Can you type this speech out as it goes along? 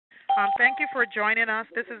Thank you for joining us.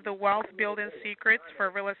 This is the Wealth Building Secrets for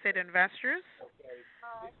Real Estate Investors.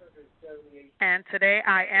 And today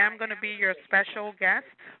I am going to be your special guest.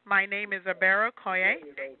 My name is Ebere Okoye.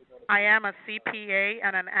 I am a CPA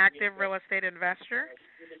and an active real estate investor,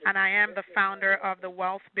 and I am the founder of the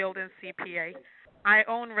Wealth Building CPA. I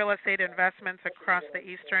own real estate investments across the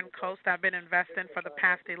Eastern Coast. I've been investing for the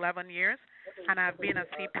past 11 years, and I've been a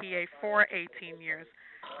CPA for 18 years.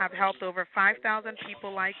 I've helped over 5,000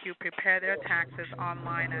 people like you prepare their taxes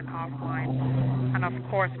online and offline. And, of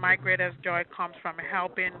course, my greatest joy comes from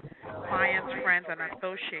helping clients, friends, and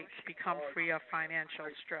associates become free of financial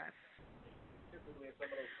stress.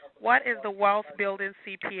 What is the Wealth Building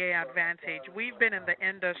CPA advantage? We've been in the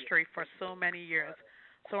industry for so many years,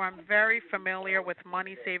 so I'm very familiar with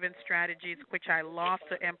money-saving strategies, which I love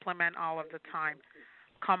to implement all of the time.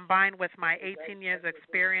 Combined with my 18 years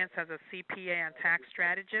experience as a CPA and tax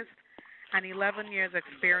strategist and 11 years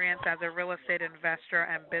experience as a real estate investor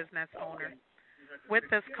and business owner. With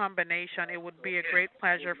this combination, it would be a great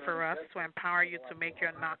pleasure for us to empower you to make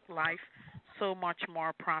your life so much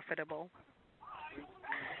more profitable.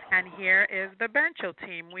 And here is the Bencho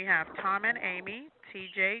team. We have Tom and Amy,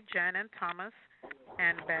 TJ, Jen and Thomas,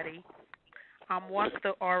 and Betty. What's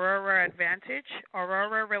the Aurora advantage?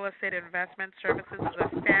 Aurora Real Estate Investment Services is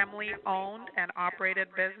a family-owned and operated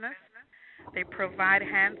business. They provide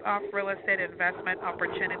hands-off real estate investment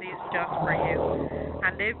opportunities just for you,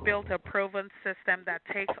 and they've built a proven system that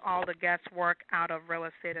takes all the guesswork out of real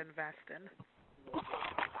estate investing.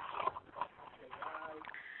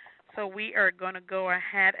 So we are going to go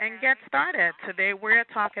ahead and get started. Today we're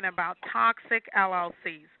talking about toxic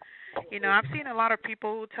LLCs. You know, I've seen a lot of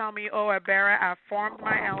people who tell me, oh, Ebere, I formed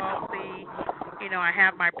my LLC. You know, I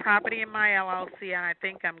have my property in my LLC, and I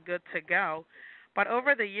think I'm good to go. But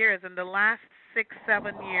over the years, in the last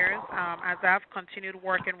 6-7 years, as I've continued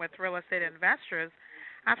working with real estate investors,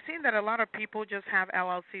 I've seen that a lot of people just have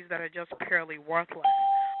LLCs that are just purely worthless.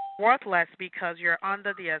 Worthless because you're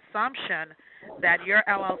under the assumption that your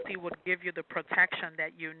LLC would give you the protection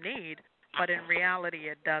that you need, but in reality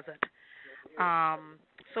it doesn't.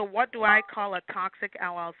 So what do I call a toxic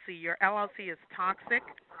LLC? Your LLC is toxic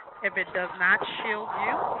if it does not shield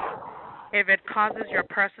you, if it causes your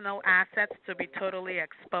personal assets to be totally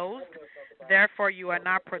exposed, therefore you are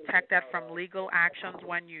not protected from legal actions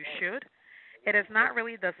when you should. It is not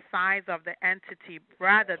really the size of the entity,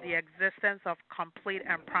 rather the existence of complete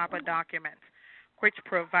and proper documents, which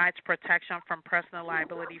provides protection from personal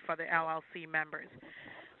liability for the LLC members.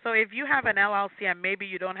 So if you have an LLC and maybe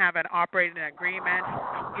you don't have an operating agreement,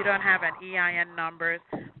 you don't have an EIN number,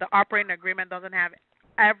 the operating agreement doesn't have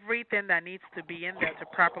everything that needs to be in there to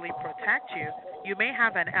properly protect you, you may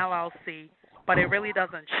have an LLC, but it really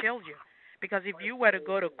doesn't shield you. Because if you were to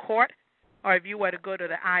go to court or if you were to go to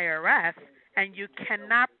the IRS and you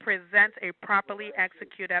cannot present a properly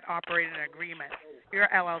executed operating agreement, your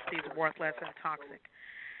LLC is worthless and toxic.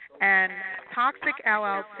 And toxic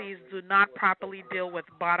LLCs do not properly deal with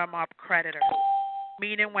bottom-up creditors,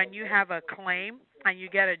 meaning when you have a claim and you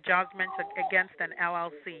get a judgment against an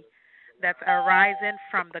LLC that's arising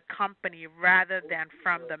from the company rather than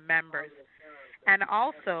from the members. And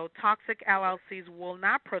also, toxic LLCs will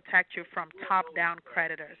not protect you from top-down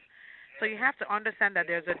creditors. So you have to understand that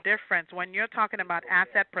there's a difference. When you're talking about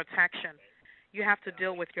asset protection, you have to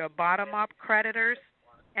deal with your bottom-up creditors,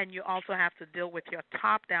 and you also have to deal with your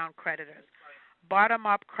top-down creditors.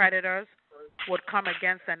 Bottom-up creditors would come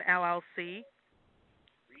against an LLC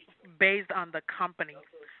based on the company,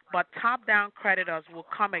 but top-down creditors will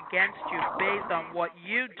come against you based on what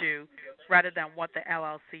you do rather than what the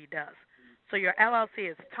LLC does. So your LLC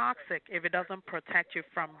is toxic if it doesn't protect you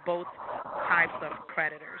from both types of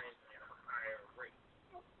creditors.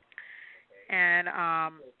 And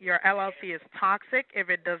your LLC is toxic if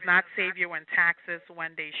it does not save you in taxes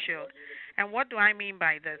when they should. And what do I mean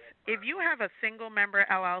by this? If you have a single-member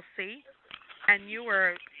LLC and you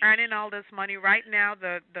were earning all this money right now,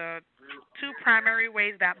 the two primary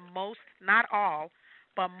ways that most, not all,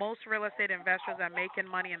 but most real estate investors are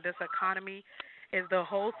making money in this economy is the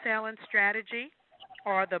wholesaling strategy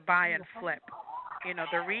or the buy and flip, you know,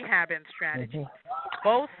 the rehabbing strategy.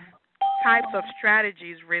 Both types of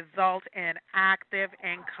strategies result in active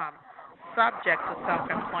income subject to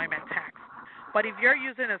self-employment tax. But if you're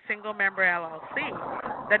using a single-member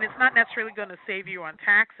LLC, then it's not necessarily going to save you on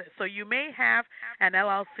taxes. So you may have an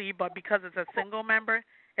LLC, but because it's a single member,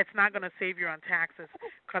 it's not going to save you on taxes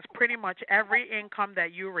because pretty much every income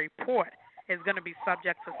that you report is going to be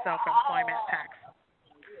subject to self-employment tax.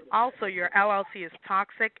 Also, your LLC is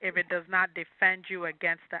toxic if it does not defend you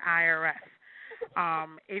against the IRS.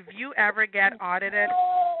 If you ever get audited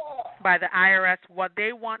by the IRS, what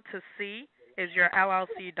they want to see is your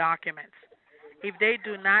LLC documents. If they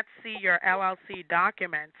do not see your LLC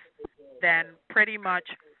documents, then pretty much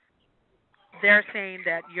they're saying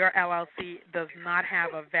that your LLC does not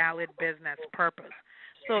have a valid business purpose.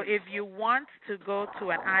 So if you want to go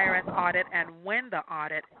to an IRS audit and win the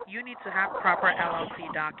audit, you need to have proper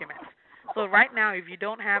LLC documents. So right now, if you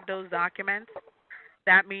don't have those documents,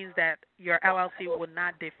 that means that your LLC will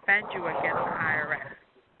not defend you against the IRS.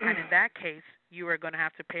 And in that case, you are going to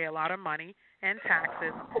have to pay a lot of money and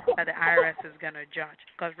taxes that the IRS is going to judge.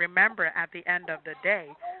 Because remember, at the end of the day,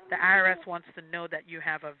 the IRS wants to know that you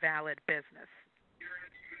have a valid business.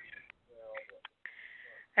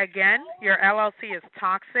 Again, your LLC is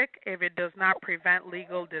toxic if it does not prevent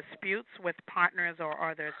legal disputes with partners or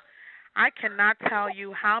others. I cannot tell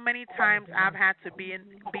you how many times I've had to be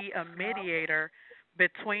a mediator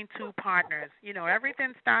between two partners.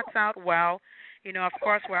 Everything starts out well. Of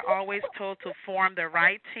course, we're always told to form the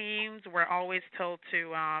right teams. We're always told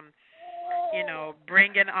to,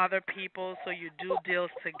 bring in other people so you do deals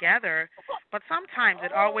together. But sometimes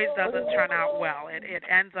it always doesn't turn out well. It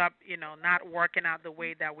ends up, not working out the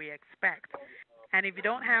way that we expect. And if you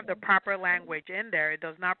don't have the proper language in there, it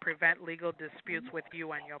does not prevent legal disputes with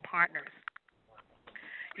you and your partners.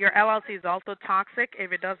 Your LLC is also toxic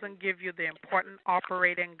if it doesn't give you the important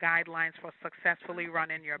operating guidelines for successfully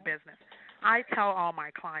running your business. I tell all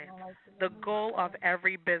my clients, the goal of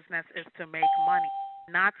every business is to make money,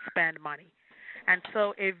 not spend money. And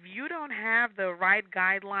so if you don't have the right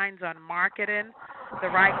guidelines on marketing, the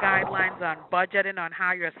right guidelines on budgeting, on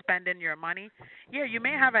how you're spending your money, you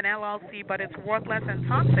may have an LLC, but it's worthless and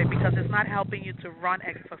toxic because it's not helping you to run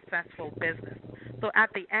a successful business. So at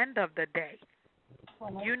the end of the day,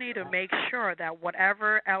 you need to make sure that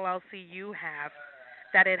whatever LLC you have,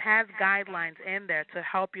 that it has guidelines in there to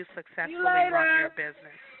help you successfully run your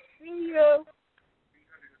business.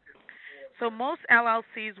 So most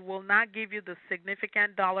LLCs will not give you the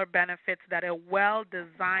significant dollar benefits that a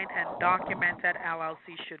well-designed and documented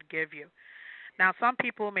LLC should give you. Now, some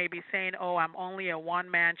people may be saying, I'm only a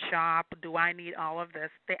one-man shop. Do I need all of this?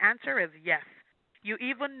 The answer is yes. You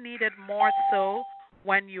even need it more so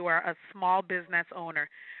when you are a small business owner,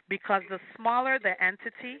 because the smaller the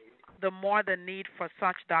entity, the more the need for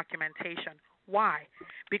such documentation. Why?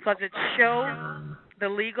 Because it shows the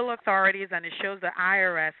legal authorities and it shows the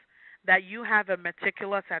IRS that you have a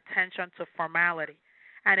meticulous attention to formality,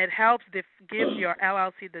 and it helps give your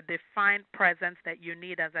LLC the defined presence that you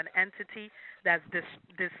need as an entity that's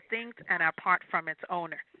distinct and apart from its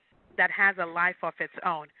owner, that has a life of its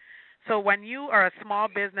own. So when you are a small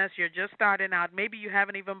business, you're just starting out, maybe you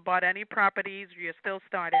haven't even bought any properties, you're still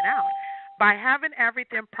starting out. By having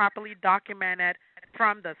everything properly documented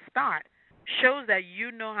from the start shows that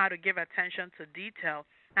you know how to give attention to detail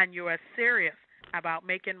and you are serious about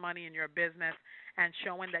making money in your business and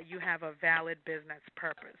showing that you have a valid business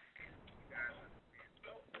purpose.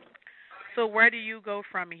 So where do you go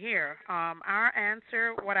from here? Our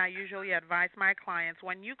answer, what I usually advise my clients,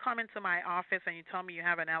 when you come into my office and you tell me you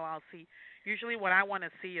have an LLC, usually what I want to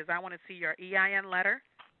see is I want to see your EIN letter.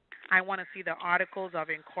 I want to see the articles of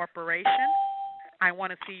incorporation. I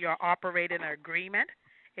want to see your operating agreement.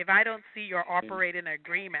 If I don't see your operating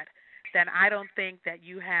agreement, then I don't think that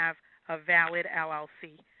you have a valid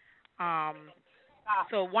LLC.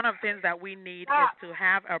 So one of the things that we need is to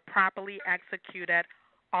have a properly executed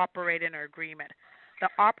operating agreement. The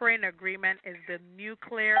operating agreement is the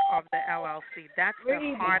nucleus of the LLC. That's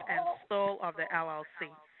the heart and soul of the LLC.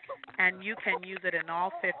 And you can use it in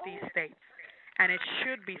all 50 states. And it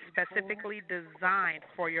should be specifically designed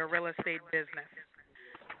for your real estate business.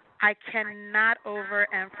 I cannot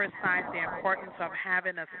overemphasize the importance of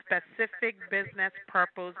having a specific business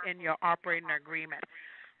purpose in your operating agreement.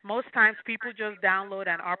 Most times people just download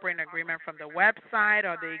an operating agreement from the website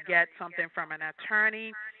or they get something from an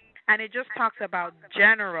attorney, and it just talks about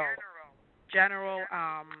general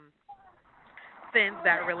things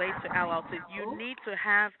that relate to LLCs. You need to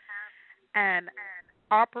have an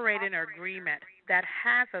operating agreement that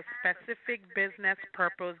has a specific business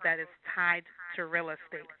purpose that is tied to real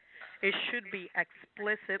estate. It should be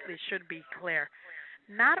explicit. It should be clear.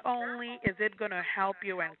 Not only is it going to help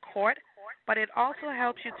you in court, but it also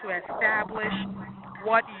helps you to establish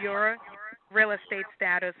what your real estate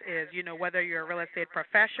status is. You know, whether you're a real estate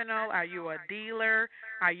professional, are you a dealer,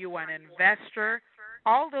 are you an investor?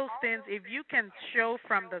 All those things, if you can show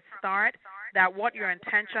from the start that what your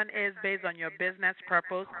intention is based on your business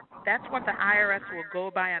purpose, that's what the IRS will go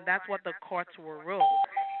by and that's what the courts will rule.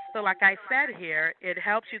 So like I said here, it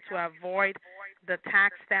helps you to avoid the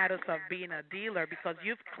tax status of being a dealer because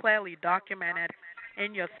you've clearly documented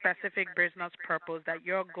in your specific business purpose that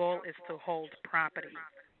your goal is to hold property.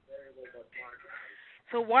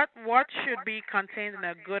 So what should be contained in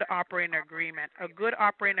a good operating agreement? A good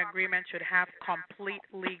operating agreement should have complete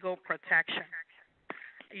legal protection.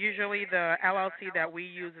 Usually the LLC that we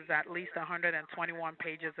use is at least 121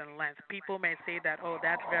 pages in length. People may say that, oh,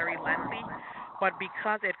 that's very lengthy, but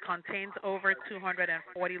because it contains over 240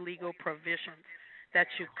 legal provisions that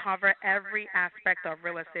should cover every aspect of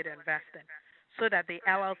real estate investing so that the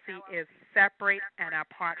LLC is separate and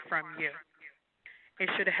apart from you. It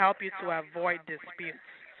should help you to avoid disputes.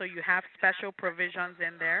 So you have special provisions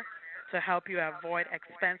in there to help you avoid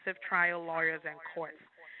expensive trial lawyers and courts.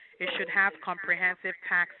 It should have comprehensive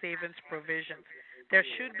tax savings provisions. There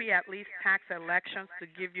should be at least tax elections to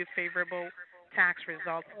give you favorable tax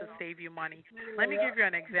results to save you money. Let me give you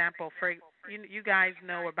an example. For you guys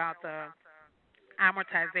know about the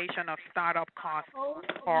amortization of startup costs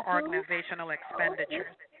or organizational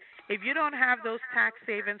expenditures. If you don't have those tax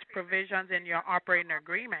savings provisions in your operating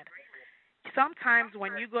agreement, sometimes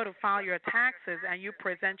when you go to file your taxes and you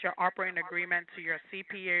present your operating agreement to your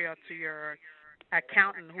CPA or to your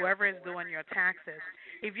accountant, whoever is doing your taxes,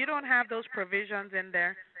 if you don't have those provisions in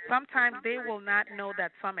there, sometimes they will not know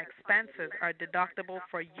that some expenses are deductible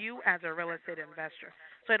for you as a real estate investor.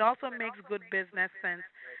 So it also makes good business sense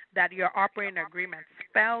that your operating agreement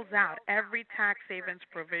spells out every tax savings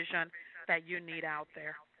provision that you need out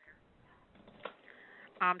there.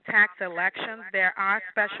 Tax elections, there are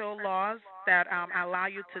special laws that allow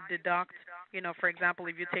you to deduct, for example,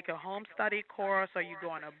 if you take a home study course or you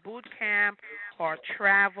go on a boot camp or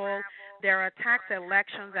travel, there are tax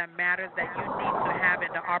elections and matters that you need to have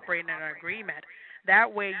in the operating agreement.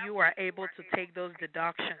 That way you are able to take those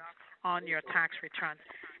deductions on your tax returns.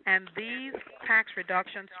 And these tax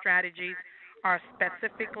reduction strategies are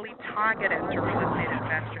specifically targeted to real estate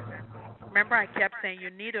investors. Remember, I kept saying you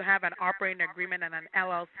need to have an operating agreement and an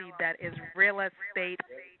LLC that is real estate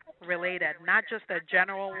related, not just a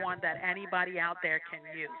general one that anybody out there can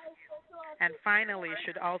use. And finally, it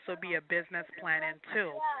should also be a business planning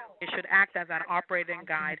tool. It should act as an operating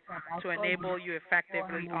guide to enable you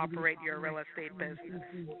effectively operate your real estate business.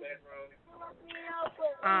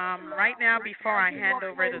 Right now, before I hand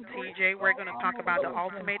over to TJ, we're going to talk about the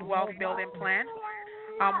ultimate wealth building plan.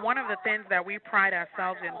 One of the things that we pride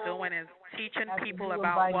ourselves in doing is teaching people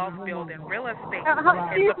about wealth building. Real estate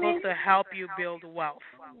is supposed to help you build wealth.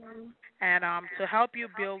 And to help you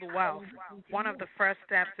build wealth, one of the first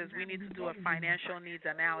steps is we need to do a financial needs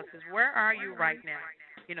analysis. Where are you right now?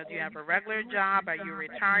 Do you have a regular job? Are you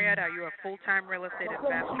retired? Are you a full-time real estate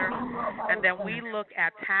investor? And then we look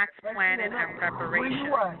at tax planning and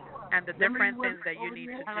preparation and the different things that you need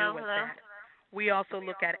to do with that. We also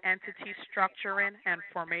look at entity structuring and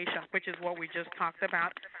formation, which is what we just talked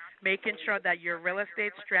about, making sure that your real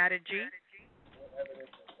estate strategy,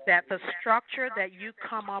 that the structure that you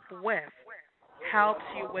come up with helps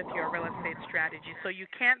you with your real estate strategy. So you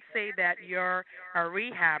can't say that you're a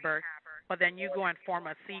rehabber, but then you go and form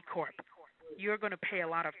a C Corp. You're going to pay a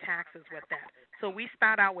lot of taxes with that. So we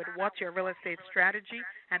start out with what's your real estate strategy,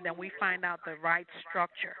 and then we find out the right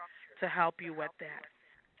structure to help you with that.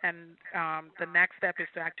 And the next step is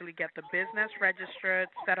to actually get the business registered,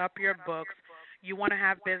 set up your books. You want to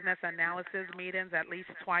have business analysis meetings at least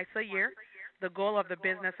twice a year. The goal of the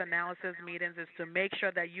business analysis meetings is to make sure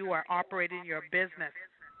that you are operating your business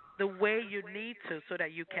the way you need to so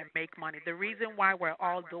that you can make money. The reason why we're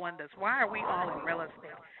all doing this, why are we all in real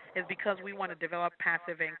estate, is because we want to develop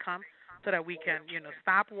passive income so that we can,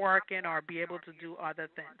 stop working or be able to do other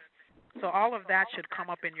things. So all of that should come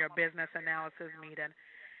up in your business analysis meeting.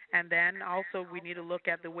 And then also we need to look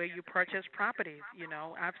at the way you purchase properties.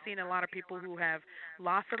 I've seen a lot of people who have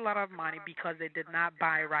lost a lot of money because they did not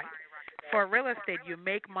buy right. For real estate, you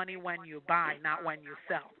make money when you buy, not when you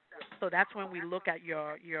sell. So that's when we look at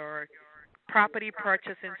your property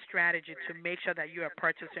purchasing strategy to make sure that you are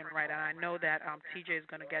purchasing right. And I know that TJ is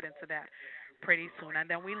going to get into that pretty soon. And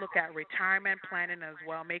then we look at retirement planning as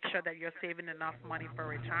well. Make sure that you're saving enough money for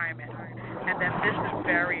retirement. And then this is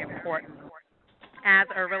very important. As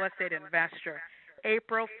a real estate investor,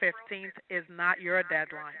 April 15th is not your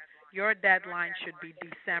deadline. Your deadline should be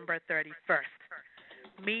December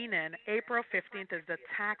 31st, meaning April 15th is the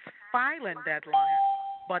tax filing deadline,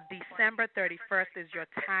 but December 31st is your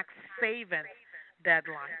tax savings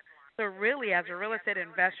deadline. So really, as a real estate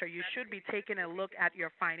investor, you should be taking a look at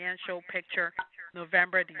your financial picture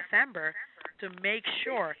November, December to make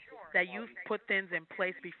sure that you've put things in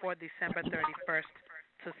place before December 31st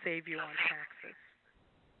to save you on taxes.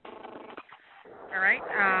 All right.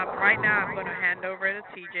 Right now I'm going to hand over to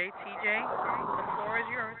TJ. TJ, the floor is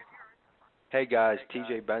yours. Hey guys,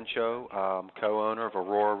 TJ Bencho, co-owner of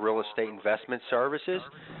Aurora Real Estate Investment Services.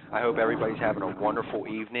 I hope everybody's having a wonderful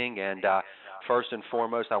evening. And first and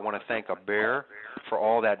foremost, I want to thank Ebere for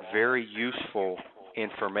all that very useful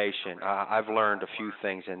information. I've learned a few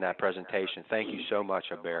things in that presentation. Thank you so much,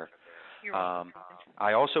 Ebere. You're welcome.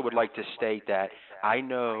 I also would like to state that I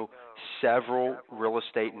know several real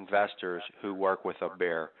estate investors who work with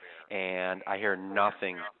Ebere, and I hear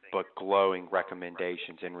nothing but glowing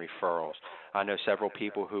recommendations and referrals. I know several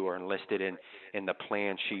people who are enlisted in the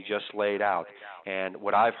plan she just laid out, and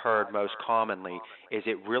what I've heard most commonly is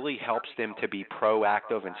it really helps them to be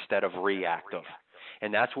proactive instead of reactive.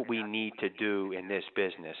 And that's what we need to do in this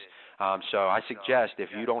business. So I suggest if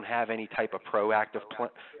you don't have any type of proactive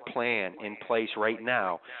plan in place right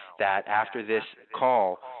now, that after this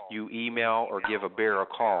call, you email or give Ebere a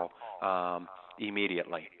call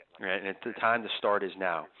immediately. Right? And the time to start is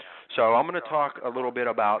now. So I'm going to talk a little bit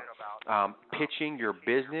about pitching your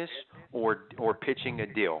business or pitching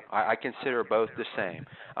a deal. I consider both the same.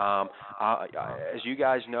 As you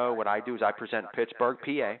guys know, what I do is I present Pittsburgh,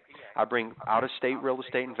 PA. I bring out-of-state real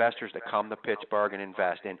estate investors that come to Pittsburgh and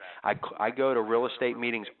invest. And I go to real estate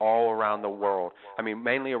meetings all around the world. I mean,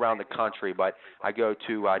 mainly around the country, but I go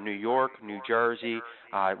to New York, New Jersey,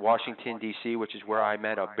 Washington, D.C., which is where I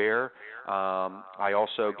met Ebere. I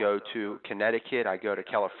also go to Connecticut. I go to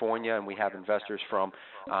California, and we have investors from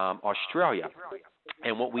Australia.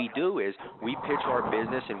 And what we do is we pitch our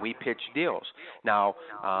business and we pitch deals. Now,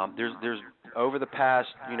 there's over the past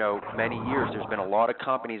many years, there's been a lot of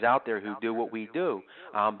companies out there who do what we do,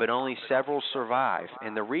 but only several survive.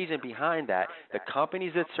 And the reason behind that, the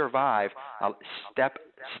companies that survive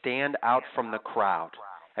stand out from the crowd.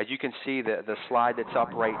 As you can see, the slide that's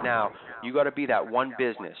up right now, you got to be that one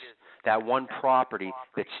business, that one property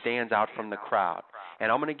that stands out from the crowd.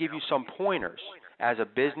 And I'm going to give you some pointers as a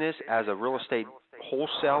business, as a real estate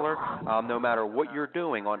wholesaler, no matter what you're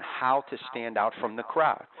doing, on how to stand out from the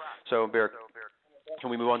crowd. So, Ebere, can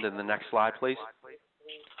we move on to the next slide, please?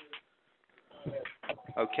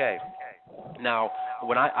 Okay. Now,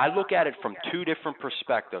 when I look at it from two different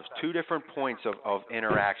perspectives, two different points of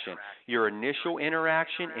interaction, your initial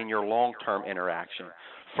interaction and your long-term interaction.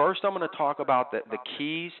 First, I'm going to talk about the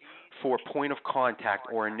keys for point of contact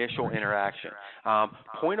or initial interaction.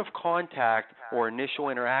 Point of contact or initial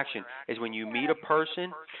interaction is when you meet a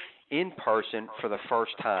person in person for the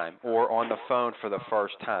first time or on the phone for the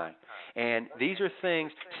first time. And these are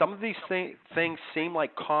things, some of these things seem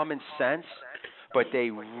like common sense, but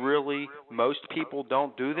most people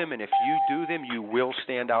don't do them, and if you do them, you will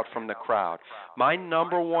stand out from the crowd. My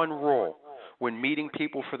number one rule when meeting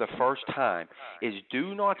people for the first time is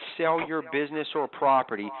do not sell your business or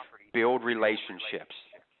property, build relationships.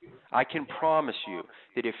 I can promise you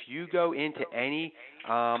that if you go into any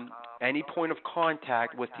point of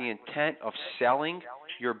contact with the intent of selling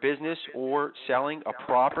your business or selling a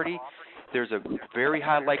property, there's a very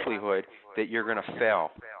high likelihood that you're going to fail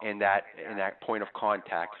in that point of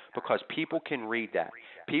contact, because people can read that.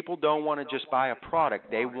 People don't want to just buy a product.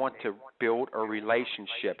 They want to build a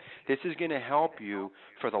relationship. This is going to help you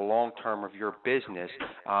for the long term of your business.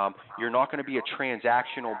 You're not going to be a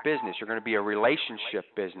transactional business. You're going to be a relationship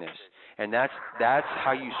business. And that's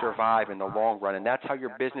how you survive in the long run, and that's how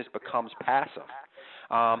your business becomes passive.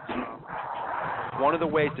 One of the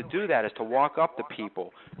ways to do that is to walk up to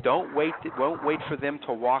people. Don't wait for them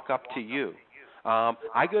to walk up to you.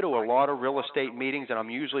 I go to a lot of real estate meetings, and I'm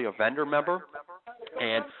usually a vendor member,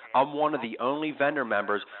 and I'm one of the only vendor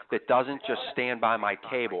members that doesn't just stand by my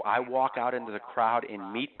table. I walk out into the crowd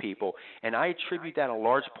and meet people, and I attribute that in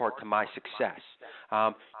large part to my success.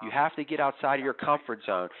 You have to get outside of your comfort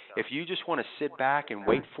zone. If you just want to sit back and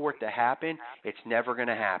wait for it to happen, it's never going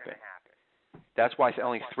to happen. That's why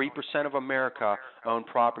only 3% of America own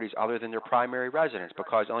properties other than their primary residence,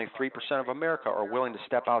 because only 3% of America are willing to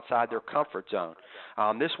step outside their comfort zone.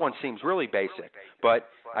 This one seems really basic, but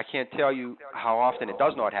I can't tell you how often it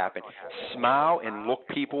does not happen. Smile and look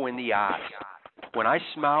people in the eyes. When I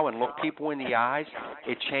smile and look people in the eyes,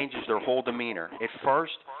 it changes their whole demeanor. At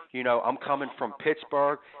first, I'm coming from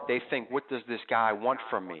Pittsburgh. They think, what does this guy want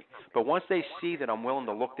from me? But once they see that I'm willing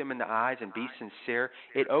to look them in the eyes and be sincere,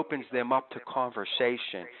 it opens them up to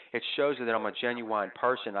conversation. It shows that I'm a genuine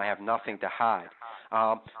person. I have nothing to hide.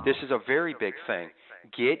 This is a very big thing.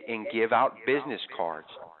 Get and give out business cards.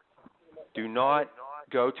 Do not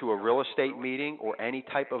go to a real estate meeting or any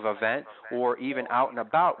type of event or even out and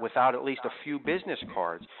about without at least a few business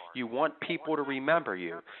cards. You want people to remember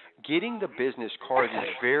you. Getting the business cards is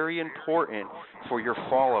very important for your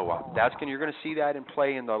follow-up. You're going to see that in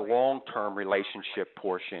play in the long-term relationship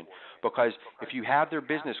portion, because if you have their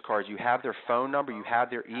business cards, you have their phone number, you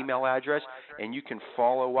have their email address, and you can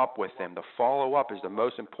follow up with them. The follow-up is the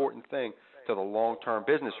most important thing to the long-term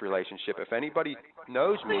business relationship. If anybody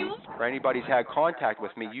knows me or anybody's had contact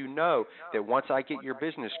with me, you know that once I get your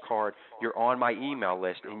business card, you're on my email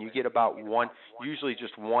list, and you get about usually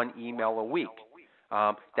just one email a week.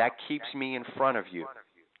 That keeps me in front of you.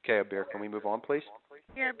 Okay, Ebere, can we move on, please?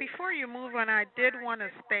 Yeah, before you move on, I did want to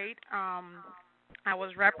state I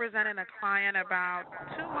was representing a client about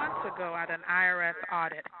 2 months ago at an IRS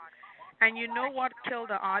audit. And you know what killed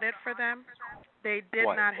the audit for them? They did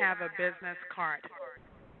What? not have a business card.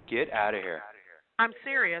 Get out of here. I'm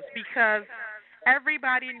serious, because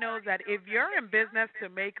everybody knows that if you're in business to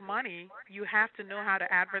make money, you have to know how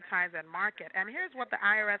to advertise and market. And here's what the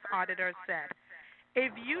IRS auditor said.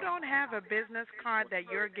 If you don't have a business card that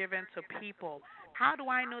you're giving to people, how do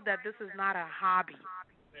I know that this is not a hobby?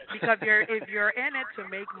 Because if you're in it to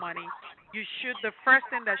make money, the first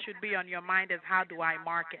thing that should be on your mind is, how do I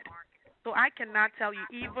market? So I cannot tell you,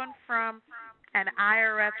 even from an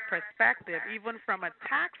IRS perspective, even from a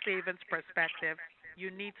tax savings perspective, you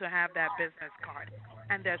need to have that business card.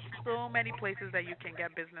 And there's so many places that you can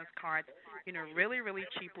get business cards, really, really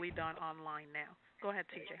cheaply done online now. Go ahead,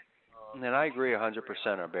 TJ. And I agree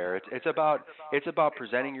 100%, Ebere. It's about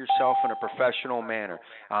presenting yourself in a professional manner.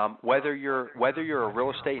 Whether you're a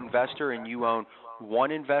real estate investor and you own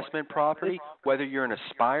one investment property, whether you're an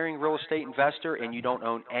aspiring real estate investor and you don't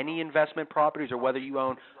own any investment properties, or whether you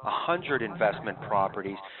own 100 investment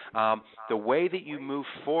properties, the way that you move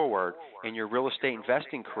forward in your real estate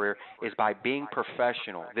investing career is by being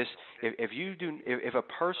professional. If a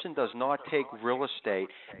person does not take real estate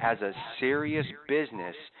as a serious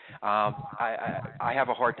business, I have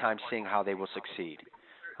a hard time seeing how they will succeed.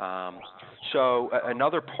 So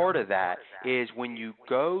another part of that is when you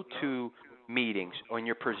go to meetings, when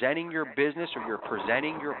you're presenting your business or you're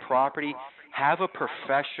presenting your property, have a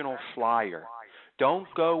professional flyer. Don't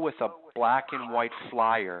go with a black and white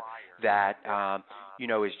flyer that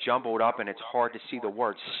is jumbled up and it's hard to see the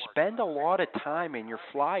words. Spend a lot of time in your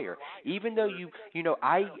flyer. Even though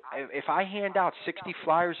if I hand out 60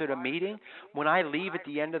 flyers at a meeting, when I leave at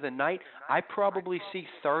the end of the night, I probably see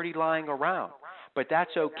 30 lying around. But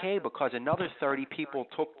that's okay, because another 30 people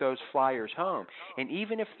took those flyers home. And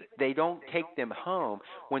even if they don't take them home,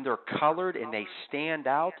 when they're colored and they stand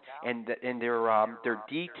out and they're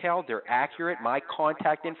detailed, they're accurate, my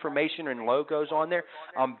contact information and logos on there,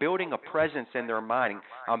 I'm building a presence in their mind.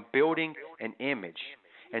 I'm building an image.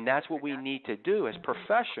 And that's what we need to do as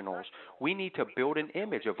professionals. We need to build an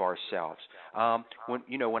image of ourselves.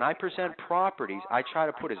 When I present properties, I try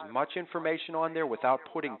to put as much information on there without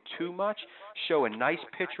putting too much. Show a nice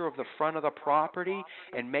picture of the front of the property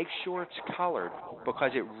and make sure it's colored,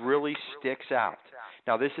 because it really sticks out.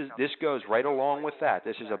 Now, this goes right along with that.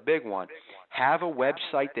 This is a big one. Have a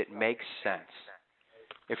website that makes sense.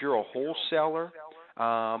 If you're a wholesaler,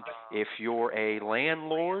 if you're a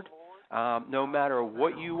landlord, no matter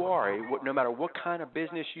what you are, no matter what kind of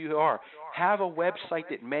business you are, have a website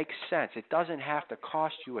that makes sense. It doesn't have to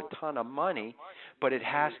cost you a ton of money, but it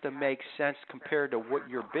has to make sense compared to what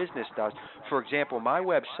your business does. For example, my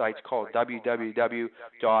website's called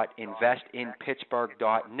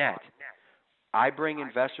www.investinpittsburgh.net. I bring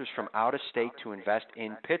investors from out of state to invest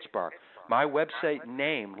in Pittsburgh. My website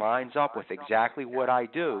name lines up with exactly what I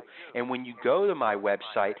do. And when you go to my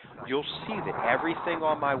website, you'll see that everything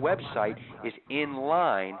on my website is in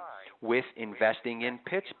line with investing in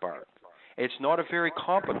Pittsburgh. It's not a very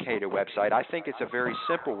complicated website. I think it's a very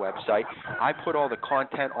simple website. I put all the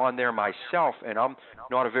content on there myself, and I'm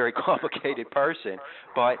not a very complicated person,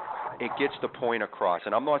 but it gets the point across.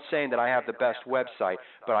 And I'm not saying that I have the best website,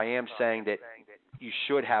 but I am saying that you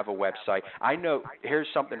should have a website. I know, here's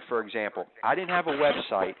something, for example. I didn't have a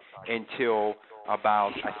website until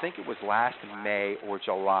about, I think it was last May or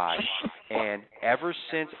July. And ever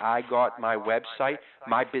since I got my website,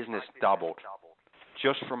 my business doubled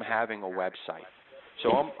just from having a website.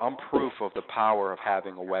 So I'm proof of the power of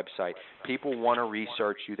having a website. People want to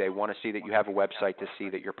research you. They want to see that you have a website to see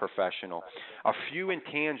that you're professional. A few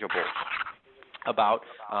intangibles about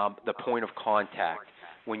the point of contact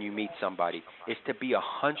when you meet somebody is to be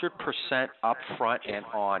 100% upfront and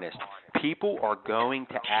honest. People are going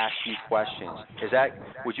to ask you questions.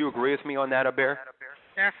 Would you agree with me on that, Ebere?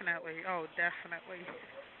 Definitely. Oh, definitely.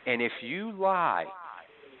 And if you lie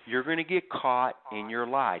you're going to get caught in your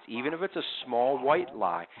lies, even if it's a small white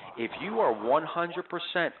lie. If you are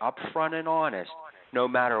 100% upfront and honest, no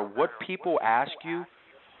matter what people ask you,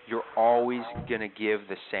 you're always going to give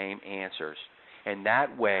the same answers. And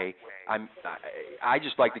that way, I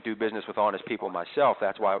just like to do business with honest people myself.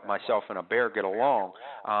 That's why myself and Ebere get along.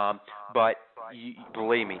 But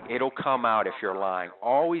believe me, it'll come out if you're lying.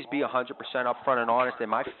 Always be 100% upfront and honest. And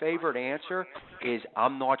my favorite answer is,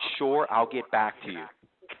 I'm not sure, I'll get back to you.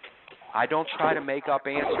 I don't try to make up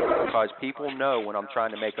answers because people know when I'm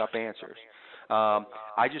trying to make up answers.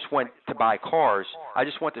 I just went to buy cars. I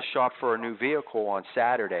just went to shop for a new vehicle on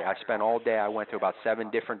Saturday. I spent all day. I went to about 7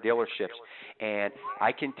 different dealerships, and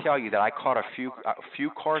I can tell you that I caught a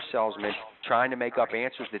few car salesmen trying to make up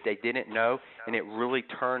answers that they didn't know, and it really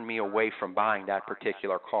turned me away from buying that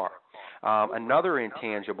particular car. Another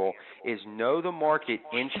intangible is know the market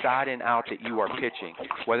inside and out that you are pitching,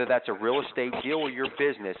 whether that's a real estate deal or your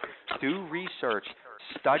business. Do research,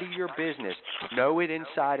 study your business, know it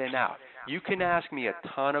inside and out. You can ask me a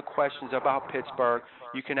ton of questions about Pittsburgh.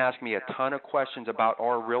 You can ask me a ton of questions about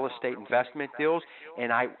our real estate investment deals,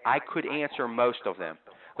 and I could answer most of them.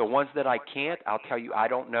 The ones that I can't, I'll tell you I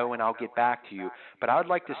don't know, and I'll get back to you. But I would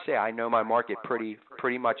like to say I know my market pretty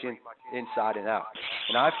much inside and out.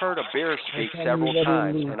 And I've heard Ebere speak several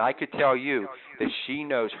times, and I could tell you that she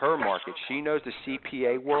knows her market. She knows the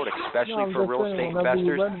CPA world, especially for real estate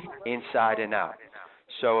investors, inside and out.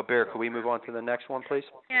 So, Ebere, can we move on to the next one, please?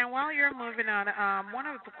 And while you're moving on, one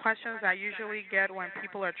of the questions I usually get when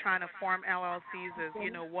people are trying to form LLCs is,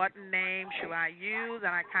 what name should I use?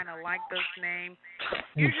 And I kind of like this name.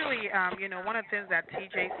 Usually, one of the things that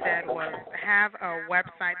TJ said was have a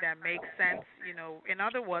website that makes sense. In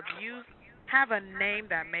other words, have a name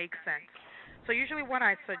that makes sense. So usually what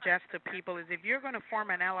I suggest to people is if you're going to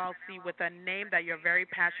form an LLC with a name that you're very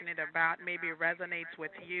passionate about, maybe it resonates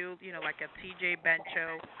with you, like a TJ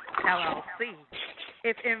Bencho LLC.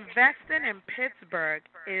 If investing in Pittsburgh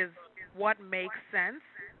is what makes sense,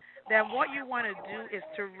 then what you want to do is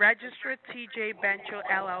to register TJ Bencho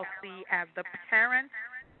LLC as the parent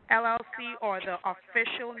LLC or the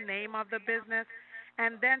official name of the business,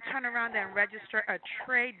 and then turn around and register a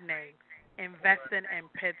trade name, Investing in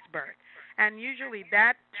Pittsburgh. And usually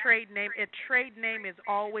that trade name is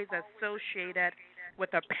always associated with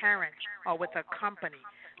a parent or with a company.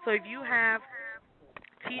 So if you have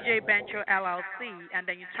TJ Bencho LLC and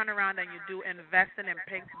then you turn around and you do Investing in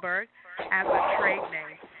Pittsburgh as a trade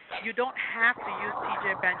name, you don't have to use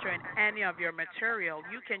TJ Bencho in any of your material.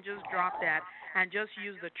 You can just drop that and just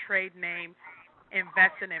use the trade name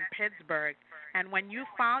Investing in Pittsburgh. And when you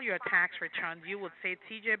file your tax returns, you would say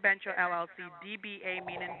TJ Bencho LLC, DBA,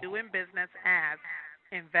 meaning doing business as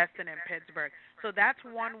Investing in Pittsburgh. So that's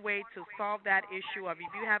one way to solve that issue of if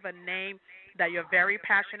you have a name that you're very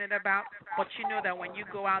passionate about, but you know that when you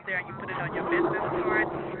go out there and you put it on your business card,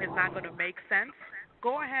 it's not going to make sense,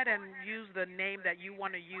 go ahead and use the name that you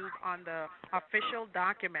want to use on the official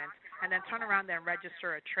documents and then turn around and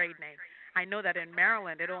register a trade name. I know that in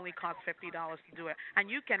Maryland, it only costs $50 to do it. And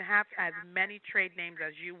you can have as many trade names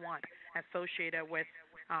as you want associated with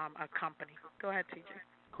a company. Go ahead, TJ.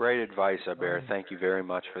 Great advice, Ebere. Thank you very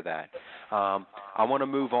much for that. I want to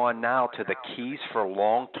move on now to the keys for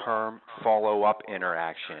long-term follow-up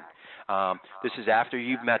interaction. This is after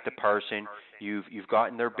you've met the person, you've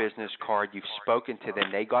gotten their business card, you've spoken to them,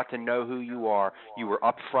 they got to know who you are, you were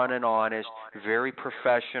upfront and honest, very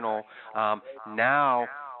professional. Now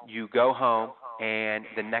you go home and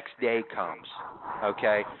the next day comes,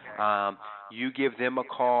 okay? You give them a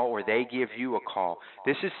call or they give you a call.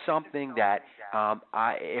 This is something that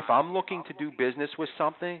if I'm looking to do business with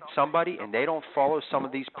somebody and they don't follow some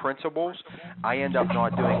of these principles, I end up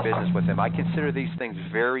not doing business with them. I consider these things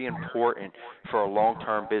very important for a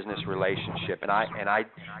long-term business relationship, and I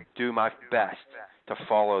do my best to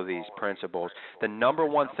follow these principles. The number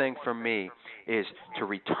one thing for me is to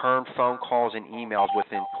return phone calls and emails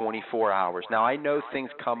within 24 hours. Now, I know things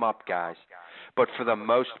come up, guys, but for the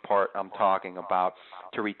most part, I'm talking about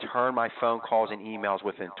to return my phone calls and emails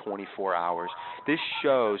within 24 hours. This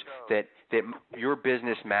shows that your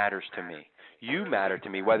business matters to me. You matter to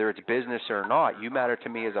me, whether it's business or not. You matter to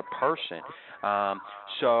me as a person.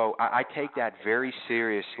 So I take that very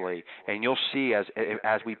seriously, and you'll see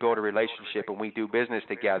as we build a relationship and we do business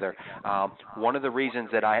together, one of the reasons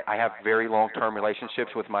that I have very long-term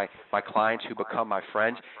relationships with my clients who become my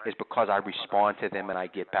friends is because I respond to them and I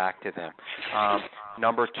get back to them.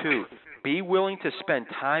 Number two, Be willing to spend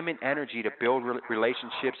time and energy to build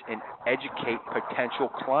relationships and educate potential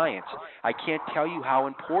clients. I can't tell you how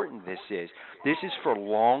important this is. This is for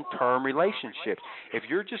long-term relationships. If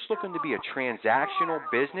you're just looking to be a transactional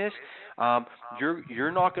business,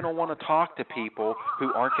 you're not going to want to talk to people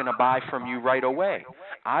who aren't going to buy from you right away.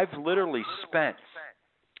 I've literally spent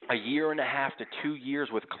a year and a half to 2 years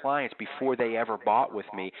with clients before they ever bought with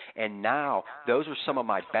me, and now those are some of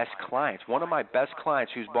my best clients. One of my best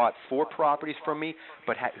clients who's bought 4 properties from me,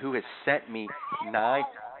 but who has sent me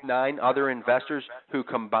nine other investors who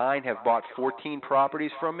combined have bought 14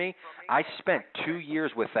 properties from me. I spent 2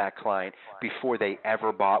 years with that client before they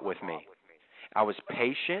ever bought with me. I was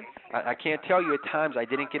patient. I can't tell you, at times I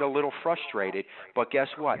didn't get a little frustrated, but guess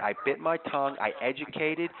what? I bit my tongue. I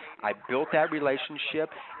educated. I built that relationship,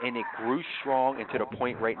 and it grew strong, and to the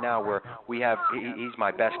point right now where he's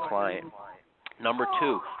my best client. Number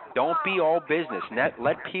 2, don't be all business.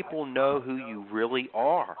 Let people know who you really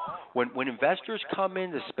are. When investors come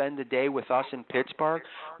in to spend the day with us in Pittsburgh,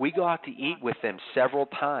 we go out to eat with them several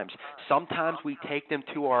times. Sometimes we take them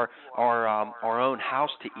to our own house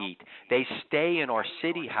to eat. They stay in our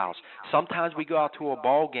city house. Sometimes we go out to a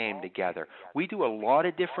ball game together. We do a lot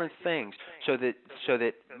of different things so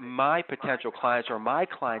that my potential clients or my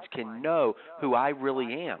clients can know who I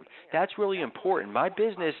really am. That's really important. My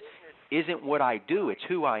business isn't what I do, it's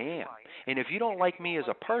who I am. And if you don't like me as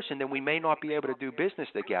a person, then we may not be able to do business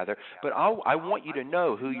together, but I want you to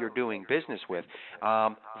know who you're doing business with.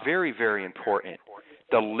 Very, very important.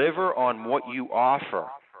 Deliver on what you offer.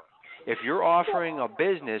 If you're offering a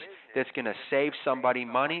business that's going to save somebody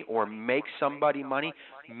money or make somebody money,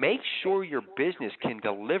 make sure your business can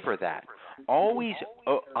deliver that. Always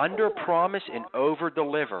under-promise and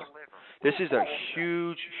over-deliver. This is a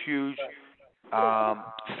huge, huge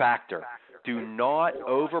factor. Do not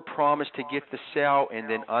overpromise to get the sale and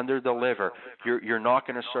then underdeliver. You're not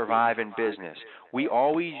going to survive in business. We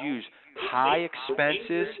always use high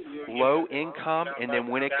expenses, low income, and then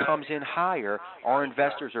when it comes in higher, our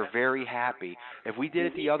investors are very happy. If we did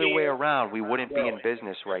it the other way around, we wouldn't be in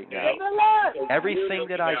business right now. Everything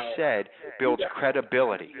that I said builds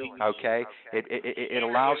credibility, okay? It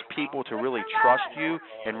allows people to really trust you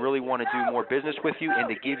and really want to do more business with you and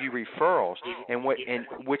to give you referrals, and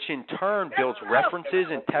which in turn builds references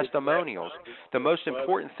and testimonials. The most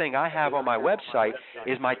important thing I have on my website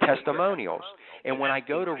is my testimonials. And when I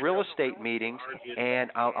go to real estate meetings and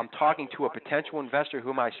I'm talking to a potential investor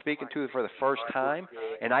whom I'm speaking to for the first time,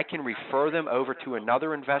 and I can refer them over to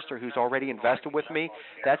another investor who's already invested with me,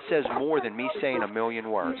 that says more than me saying a million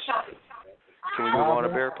words. Can we move on to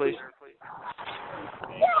Bear, please?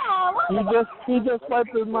 He just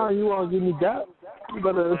wiped his mind. You want to give me that? You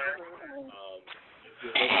better...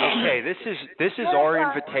 Okay, this is our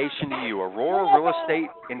invitation to you. Aurora Real Estate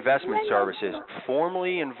Investment Services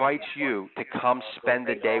formally invites you to come spend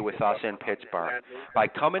the day with us in Pittsburgh. By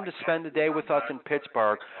coming to spend the day with us in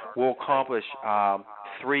Pittsburgh, we'll accomplish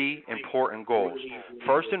 3 important goals.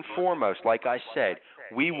 First and foremost, like I said,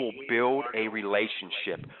 we will build a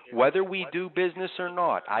relationship. Whether we do business or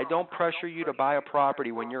not, I don't pressure you to buy a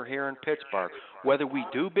property when you're here in Pittsburgh. Whether we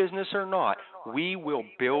do business or not, we will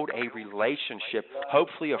build a relationship,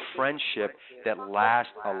 hopefully a friendship that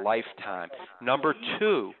lasts a lifetime. Number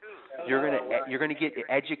 2, you're gonna get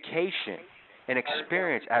education and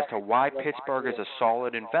experience as to why Pittsburgh is a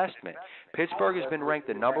solid investment. Pittsburgh has been ranked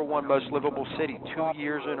the #1 most livable city 2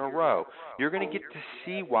 years in a row. You're going to get to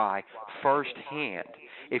see why firsthand.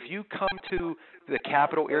 If you come to the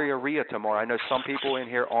Capital Area REIA tomorrow, I know some people in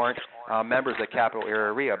here aren't members of Capital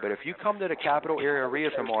Area REIA, but if you come to the Capital Area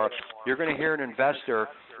REIA tomorrow, you're going to hear an investor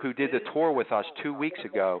who did the tour with us 2 weeks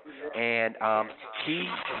ago, and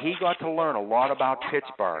he got to learn a lot about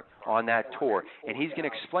Pittsburgh on that tour, and he's going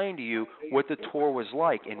to explain to you what the tour was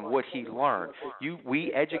like and what he learned.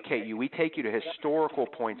 We educate you. We take you to historical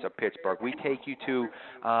points of Pittsburgh. We take you to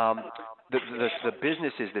the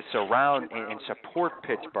businesses that surround and support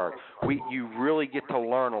Pittsburgh. You really get to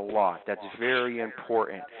learn a lot. That's very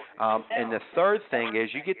important. And the third thing is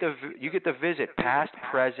you get to visit past,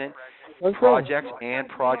 present projects and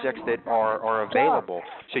projects that are available.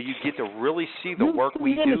 So you get to really see the work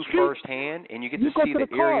we do firsthand, and you get to see the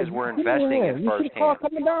areas we're investing in firsthand. You see the car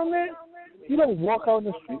coming down there? You don't walk out in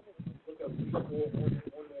the street.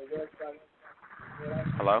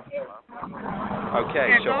 Hello? Okay,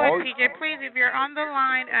 yeah, so go ahead, PJ. Please, if you're on the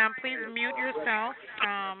line, please mute yourself.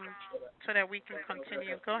 so that we can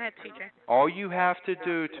continue. Go ahead, TJ. All you have to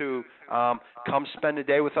do to come spend a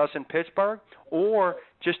day with us in Pittsburgh, or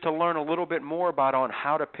just to learn a little bit more about on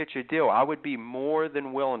how to pitch a deal, I would be more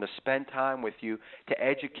than willing to spend time with you to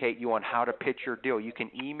educate you on how to pitch your deal. You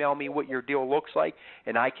can email me what your deal looks like,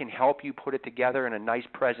 and I can help you put it together in a nice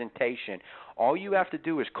presentation. All you have to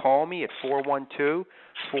do is call me at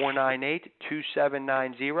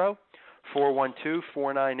 412-498-2790.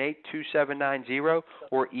 412-498-2790,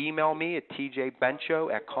 or email me at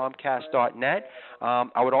tjbencho@comcast.net.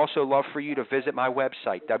 I would also love for you to visit my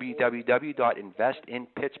website,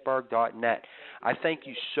 www.investinpittsburgh.net. I thank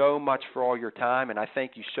you so much for all your time, and I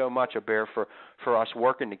thank you so much, Ebere, for us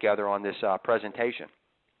working together on this presentation.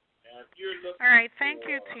 All right. Thank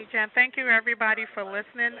you, TJ, and thank you, everybody, for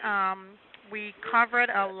listening. We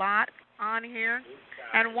covered a lot on here.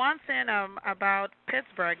 And one thing about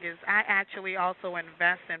Pittsburgh is I actually also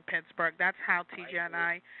invest in Pittsburgh. That's how TJ and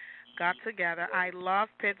I got together. I love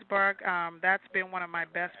Pittsburgh. That's been one of my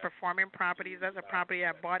best performing properties. That's a property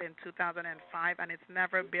I bought in 2005, and it's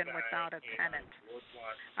never been without a tenant.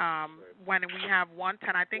 When we have one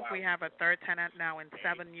tenant, I think we have a third tenant now in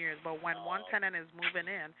 7 years, but when one tenant is moving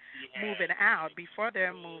out, before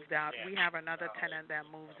they're moved out, we have another tenant that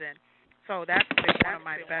moves in. So that's been one of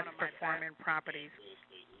my best performing properties.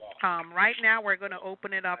 Right now, we're going to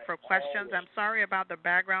open it up for questions. I'm sorry about the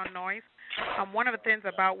background noise. One of the things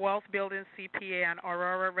about Wealth Building CPA and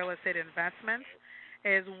Aurora Real Estate Investments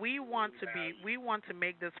is we want to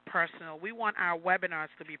make this personal. We want our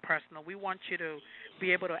webinars to be personal. We want you to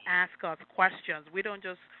be able to ask us questions. We don't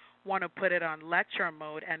just want to put it on lecture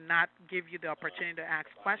mode and not give you the opportunity to ask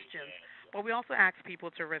questions. But we also ask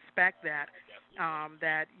people to respect that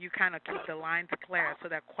you kind of keep the lines clear so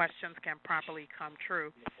that questions can properly come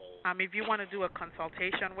true. If you want to do a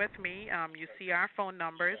consultation with me, you see our phone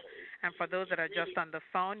numbers. And for those that are just on the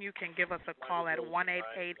phone, you can give us a call at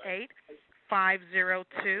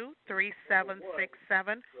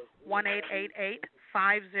 1-888-502-3767,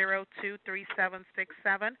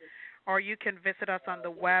 1-888-502-3767, or you can visit us on the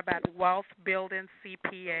web at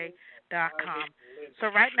wealthbuildingcpa.com. So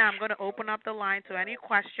right now I'm going to open up the line to any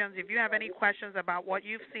questions. If you have any questions about what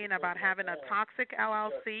you've seen about having a toxic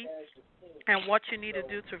LLC and what you need to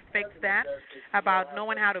do to fix that, about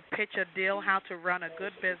knowing how to pitch a deal, how to run a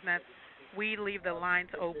good business, we leave the lines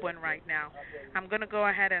open right now. I'm going to go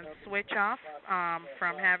ahead and switch off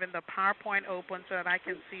from having the PowerPoint open so that I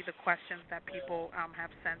can see the questions that people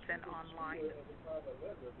have sent in online.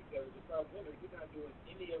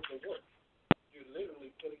 You're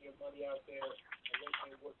literally putting your money out there and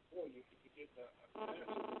letting it work for you if you get a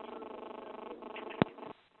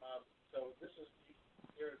so this is,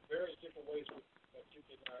 there are various different ways that you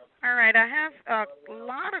can. All right, I have a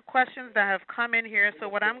lot of questions that have come in here, so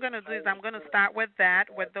what I'm going to do is I'm going to start with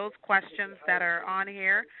those questions that are on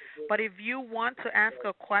here. But if you want to ask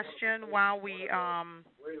a question while we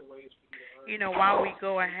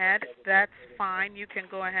go ahead, that's fine. You can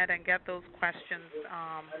go ahead and get those questions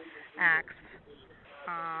asked.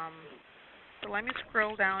 So let me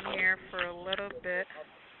scroll down here for a little bit.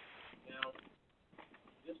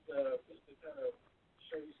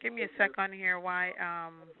 Give me a second here.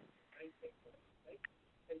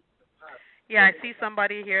 Yeah, I see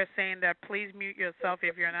somebody here saying that please mute yourself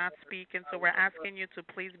if you're not speaking. So we're asking you to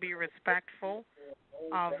please be respectful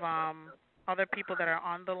of other people that are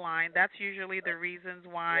on the line. That's usually the reasons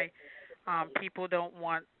why people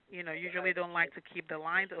usually don't like to keep the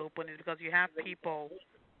lines open, is because you have people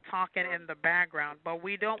talking in the background. But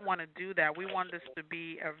we don't want to do that. We want this to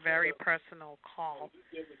be a very personal call.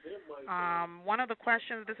 One of the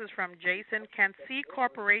questions, this is from Jason, can C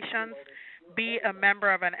corporations be a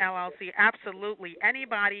member of an LLC? Absolutely. Any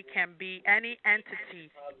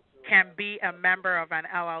entity can be a member of an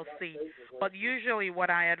LLC. But usually what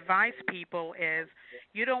I advise people is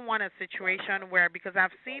you don't want a situation where, because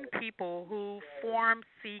I've seen people who form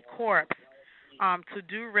C Corps to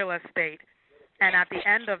do real estate, and at the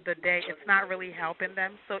end of the day, it's not really helping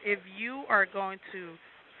them. So if you are going to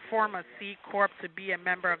form a C Corp to be a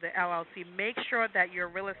member of the LLC, make sure that your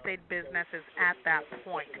real estate business is at that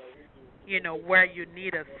point, where you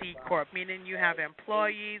need a C Corp, meaning you have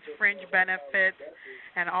employees, fringe benefits,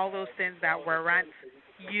 and all those things that warrant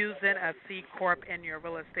using a C Corp in your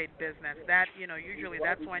real estate business. That, usually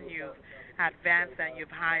that's when you've advanced and you've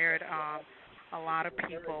hired a lot of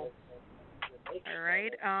people. All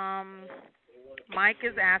right. Mike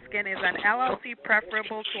is asking, is an LLC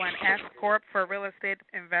preferable to an S Corp for real estate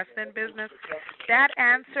investing business? That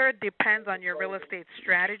answer depends on your real estate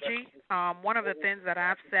strategy. One of the things that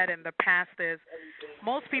I've said in the past is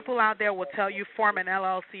Most people out there will tell you form an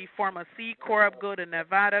LLC, form a C corp, go to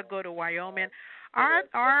Nevada, go to Wyoming.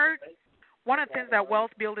 Our one of the things that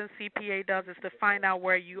Wealth Building CPA does is to find out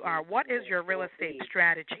where you are. What is your real estate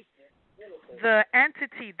strategy? The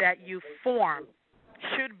entity that you form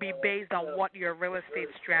should be based on what your real estate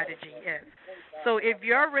strategy is. So if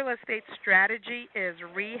your real estate strategy is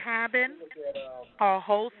rehabbing or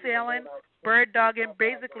wholesaling, bird dogging,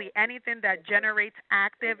 basically anything that generates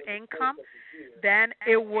active income, then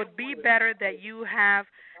it would be better that you have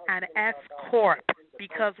an S corp,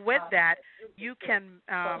 because with that you can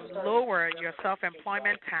lower your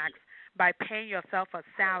self-employment tax by paying yourself a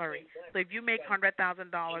salary. So if you make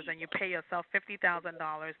 $100,000 and you pay yourself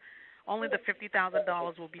 $50,000, only the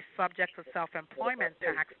 $50,000 will be subject to self-employment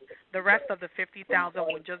tax. The rest of the $50,000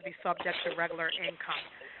 will just be subject to regular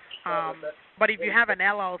income. But if you have an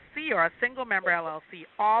LLC or a single-member LLC,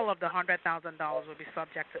 all of the $100,000 will be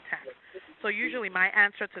subject to tax. So usually my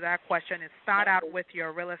answer to that question is start out with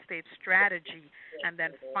your real estate strategy and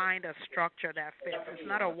then find a structure that fits. It's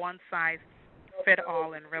not a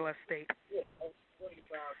one-size-fit-all in real estate.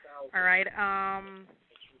 All right.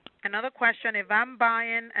 Another question, if I'm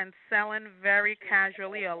buying and selling very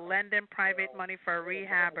casually or lending private money for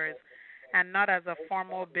rehabbers and not as a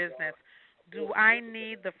formal business, do I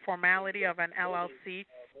need the formality of an LLC?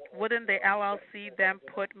 Wouldn't the LLC then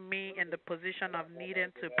put me in the position of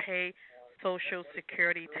needing to pay Social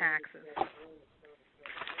Security taxes?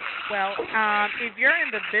 Well, if you're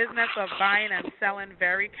in the business of buying and selling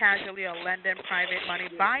very casually or lending private money,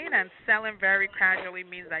 buying and selling very casually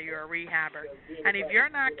means that you're a rehabber. And if you're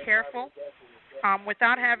not careful,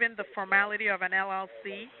 without having the formality of an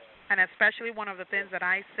LLC, and especially one of the things that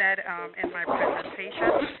I said in my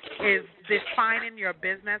presentation is defining your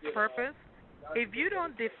business purpose. If you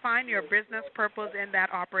don't define your business purpose in that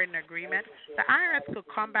operating agreement, the IRS could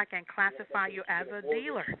come back and classify you as a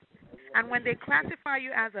dealer. And when they classify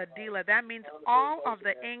you as a dealer, that means all of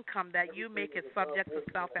the income that you make is subject to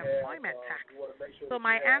self-employment tax. So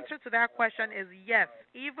my answer to that question is yes,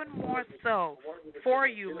 even more so for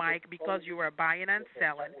you, Mike, because you are buying and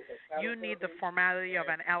selling. You need the formality of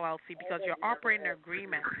an LLC because your operating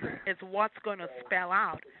agreement is what's going to spell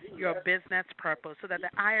out your business purpose so that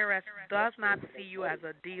the IRS does not see you as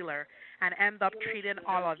a dealer and end up treating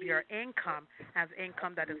all of your income as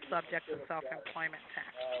income that is subject to self-employment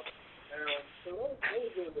tax.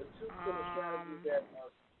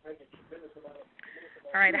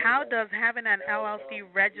 All right, how does having an LLC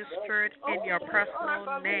registered in your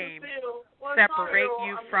personal name separate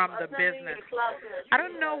you from the business? I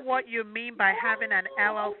don't know what you mean by having an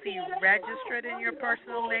LLC registered in your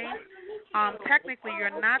personal name. Technically,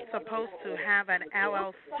 you're not supposed to have an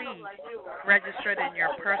LLC registered in your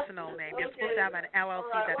personal name. You're supposed to have an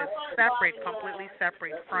LLC that is separate, completely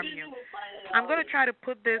separate from you. I'm going to try to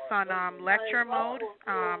put this on lecture mode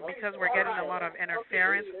because we're getting a lot of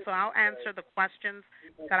interference. So I'll answer the questions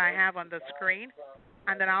that I have on the screen,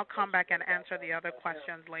 and then I'll come back and answer the other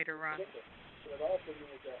questions later on.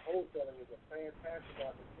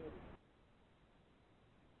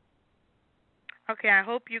 Okay, I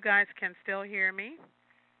hope you guys can still hear me.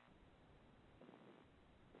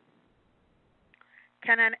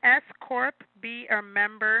 Can an S Corp be a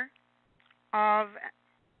member of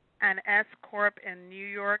an S Corp in New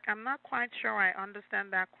York? I'm not quite sure I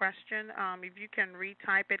understand that question. If you can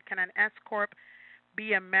retype it, can an S Corp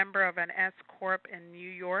be a member of an S Corp in New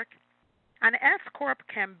York? An S Corp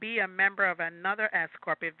can be a member of another S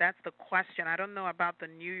Corp if that's the question. I don't know about the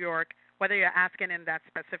New York, whether you're asking in that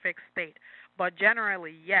specific state. But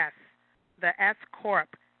generally, yes, the S Corp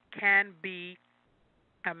can be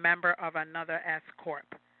a member of another S Corp.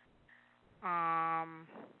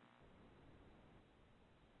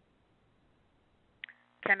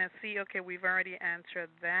 Tennessee, okay, we've already answered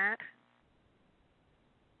that.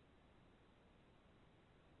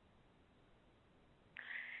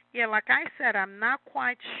 Yeah, like I said, I'm not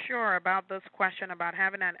quite sure about this question about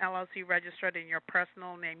having an LLC registered in your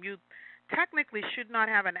personal name. You technically should not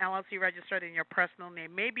have an LLC registered in your personal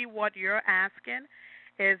name. Maybe what you're asking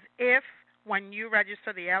is if when you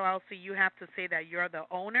register the LLC, you have to say that you're the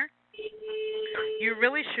owner. You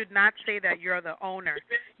really should not say that you're the owner.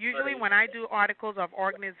 Usually when I do articles of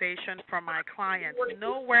organization for my clients,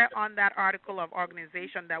 nowhere on that article of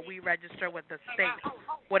organization that we register with the state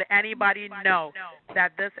would anybody know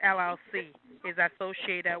that this LLC is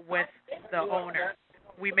associated with the owner.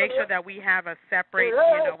 We make sure that we have a separate,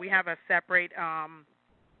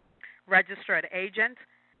 registered agent,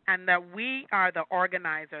 and that we are the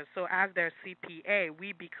organizers. So as their CPA,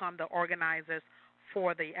 we become the organizers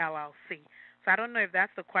for the LLC. So I don't know if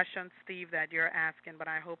that's the question, Steve, that you're asking, but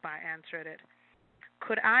I hope I answered it.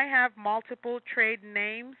 Could I have multiple trade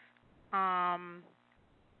names? Um,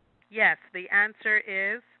 yes, the answer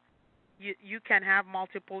is you can have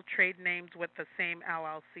multiple trade names with the same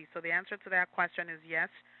LLC. So the answer to that question is yes,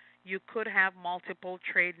 you could have multiple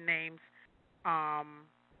trade names um,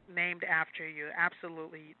 named after you.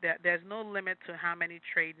 Absolutely. There's no limit to how many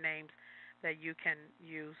trade names that you can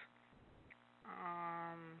use.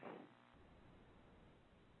 Um,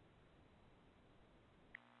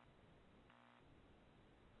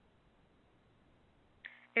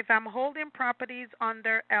 if I'm holding properties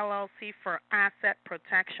under LLC for asset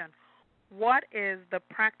protection, what is the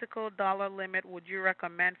practical dollar limit would you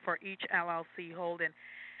recommend for each LLC holding?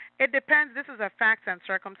 It depends. This is a facts and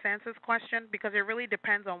circumstances question because it really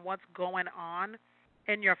depends on what's going on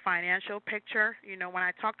in your financial picture. You know, when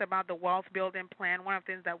I talked about the wealth building plan, one of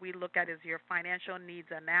the things that we look at is your financial needs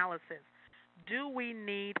analysis. Do we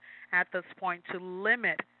need at this point to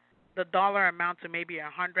limit the dollar amount to maybe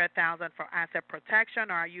 100,000 for asset protection,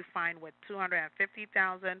 or are you fine with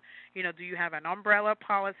 250,000? You know, do you have an umbrella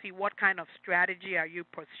policy? What kind of strategy are you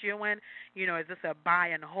pursuing? You know, is this a buy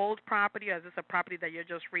and hold property, or is this a property that you're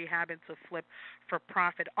just rehabbing to flip for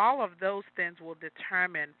profit? All of those things will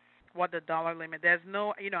determine what the dollar limit. There's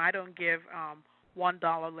no, you know, I don't give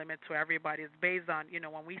 $1 limit to everybody. It's based on, you know,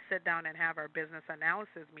 when we sit down and have our business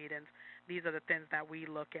analysis meetings, these are the things that we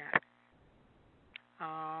look at.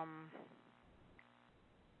 Um,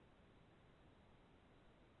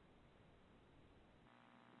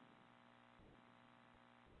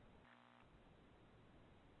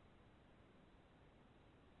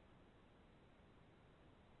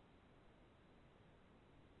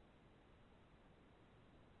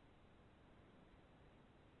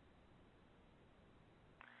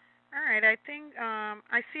 all right, I think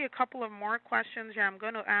I see a couple of more questions here. I'm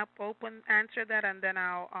going to answer that, and then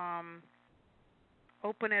I'll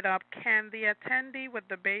open it up. Can the attendee with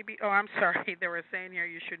the baby? Oh, I'm sorry. They were saying here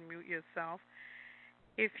you should mute yourself.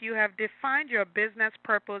 If you have defined your business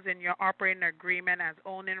purpose in your operating agreement as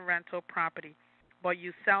owning rental property, but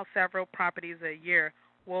you sell several properties a year,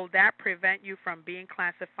 will that prevent you from being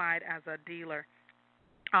classified as a dealer?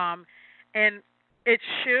 And it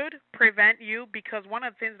should prevent you because one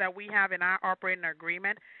of the things that we have in our operating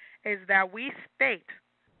agreement is that we state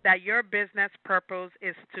that your business purpose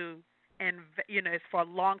is to is for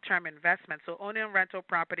long-term investment. So owning rental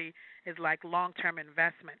property is like long-term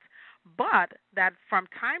investments. But that from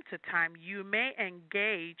time to time you may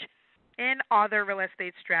engage in other real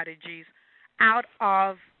estate strategies out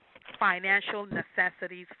of financial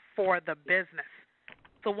necessities for the business.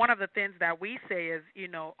 So one of the things that we say is, you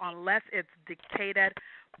know, unless it's dictated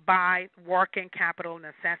by working capital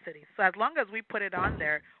necessities. So as long as we put it on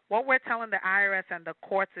there, what we're telling the IRS and the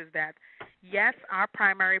courts is that, yes, our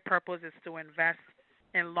primary purpose is to invest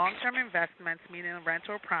in long-term investments, meaning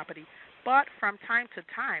rental property, but from time to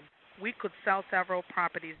time, we could sell several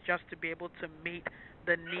properties just to be able to meet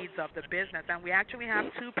the needs of the business. And we actually have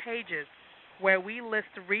 2 pages where we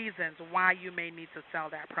list reasons why you may need to sell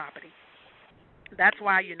that property. That's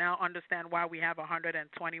why you now understand why we have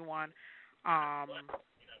 121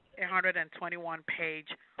 page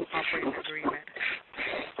operating agreement.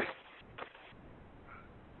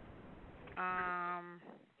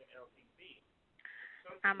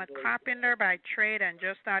 I'm a carpenter by trade and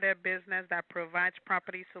just started a business that provides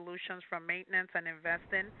property solutions for maintenance and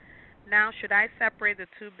investing. Now, should I separate the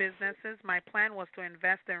 2 businesses? My plan was to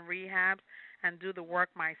invest in rehabs and do the work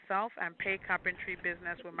myself and pay carpentry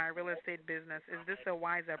business with my real estate business. Is this a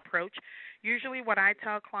wise approach? Usually what I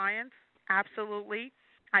tell clients, absolutely.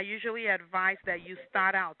 I usually advise that you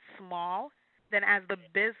start out small. Then as the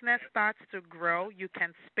business starts to grow, you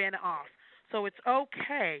can spin off. So it's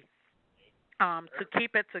okay to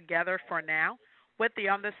keep it together for now with the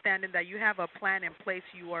understanding that you have a plan in place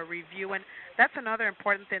you are reviewing. That's another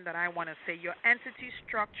important thing that I want to say. Your entity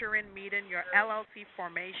structuring meeting, your LLC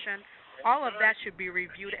formation, all of that should be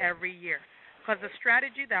reviewed every year because the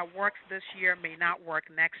strategy that works this year may not work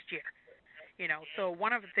next year. You know, so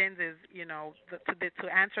one of the things is, you know, to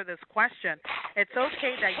answer this question, it's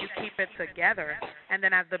okay that you keep it together, and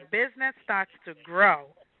then as the business starts to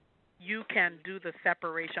grow, you can do the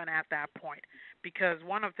separation at that point. Because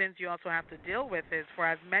one of the things you also have to deal with is for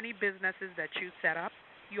as many businesses that you set up,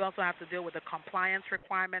 you also have to deal with the compliance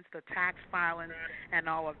requirements, the tax filings, and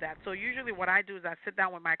all of that. So usually what I do is I sit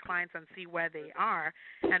down with my clients and see where they are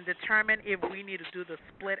and determine if we need to do the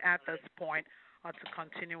split at this point or to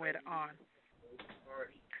continue it on.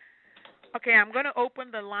 Okay, I'm going to open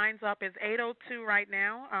the lines up. It's 8:02 right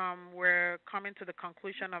now. We're coming to the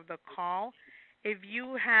conclusion of the call. If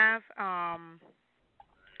you have, I'm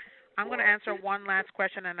I'm going to answer one last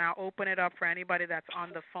question, and I'll open it up for anybody that's on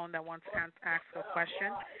the phone that wants to ask a question.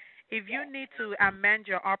 If you need to amend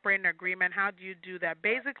your operating agreement, how do you do that?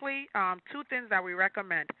 Basically, two things that we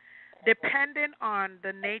recommend. Depending on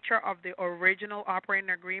the nature of the original operating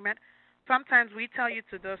agreement, sometimes we tell you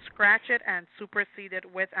to just scratch it and supersede it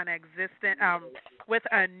with an existing, with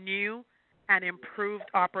a new and improved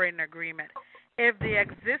operating agreement. If the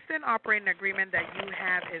existing operating agreement that you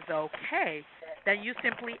have is okay, then you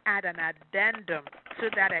simply add an addendum to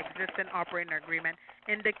that existing operating agreement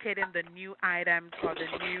indicating the new items or the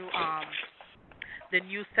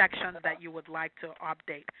new sections that you would like to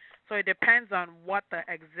update. So it depends on what the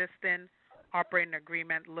existing operating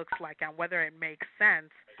agreement looks like and whether it makes sense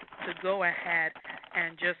to go ahead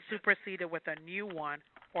and just supersede it with a new one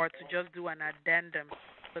or to just do an addendum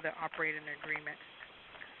to the operating agreement.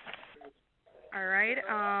 All right.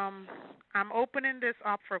 I'm opening this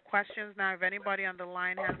up for questions now. If anybody on the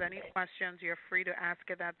line has any questions, you're free to ask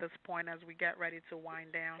it at this point as we get ready to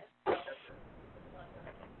wind down.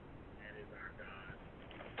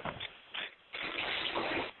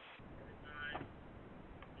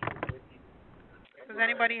 Does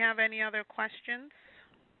anybody have any other questions?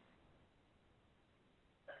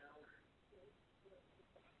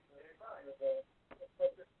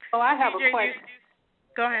 Oh, I have a question.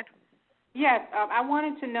 Go ahead. Yes, I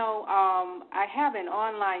wanted to know, I have an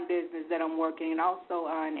online business that I'm working and also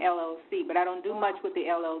an LLC, but I don't do much with the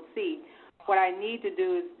LLC. What I need to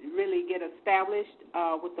do is really get established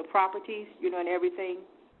with the properties, and everything.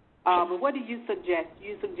 But what do you suggest? Do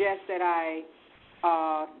you suggest that I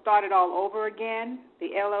start it all over again,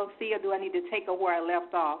 the LLC, or do I need to take it where I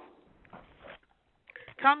left off?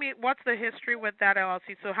 Tell me, what's the history with that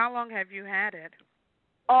LLC? So how long have you had it?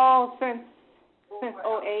 Oh, since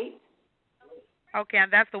 '08. Okay,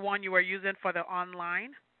 and that's the one you were using for the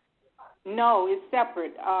online? No, it's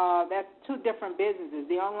separate. That's two different businesses.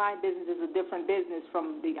 The online business is a different business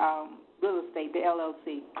from the real estate, the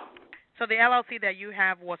LLC. So the LLC that you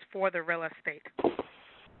have was for the real estate?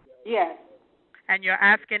 Yes. And you're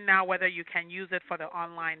asking now whether you can use it for the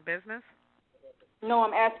online business? No,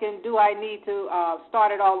 I'm asking, do I need to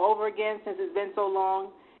start it all over again since it's been so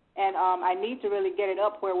long? And I need to really get it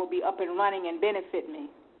up where it will be up and running and benefit me.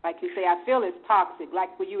 Like you say, I feel it's toxic,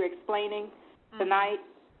 like what you were explaining tonight.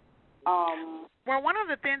 Well, one of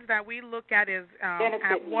the things that we look at is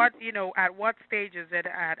at what stage is it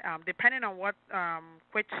at, depending on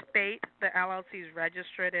which state the LLC is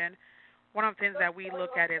registered in. One of the things that we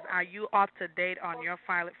look at is, are you up to date on your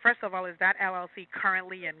file? First of all, is that LLC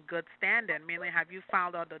currently in good standing? Meaning, have you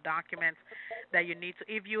filed all the documents that you need to?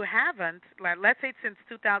 If you haven't, like let's say since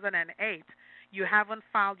 2008, you haven't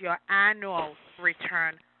filed your annual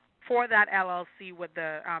return for that LLC with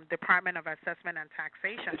the Department of Assessment and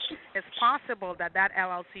Taxation, it's possible that that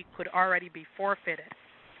LLC could already be forfeited.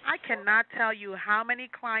 I cannot tell you how many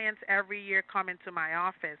clients every year come into my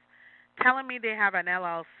office telling me they have an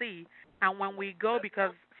LLC, and when we go,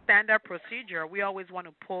 because standard procedure, we always want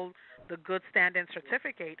to pull the good standing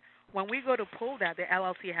certificate. When we go to pull that, the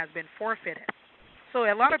LLC has been forfeited. So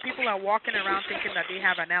a lot of people are walking around thinking that they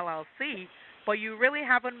have an LLC, but you really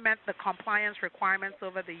haven't met the compliance requirements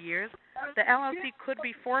over the years. The LLC could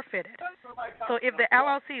be forfeited. So if the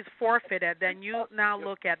LLC is forfeited, then you now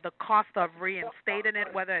look at the cost of reinstating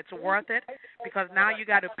it, whether it's worth it, because now you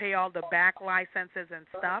got to pay all the back licenses and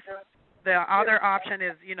stuff. The other option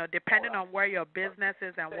is, depending on where your business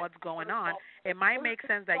is and what's going on, it might make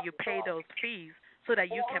sense that you pay those fees so that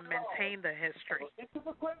you can maintain the history,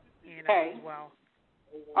 as well.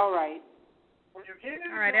 All right.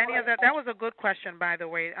 All right. Any other? That was a good question, by the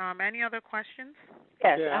way. Any other questions?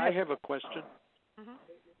 Yes, yeah, I have a question.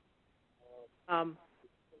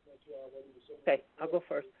 Okay, I'll go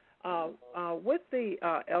first. With the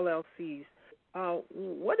LLCs,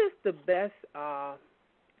 what is the best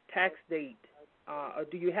tax date? Or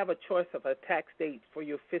do you have a choice of a tax date for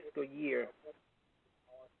your fiscal year?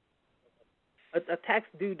 A tax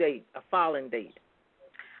due date, a filing date?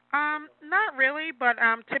 Not really, but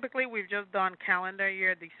typically we've just done calendar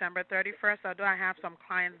year, December 31st. Although I have some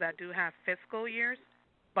clients that do have fiscal years,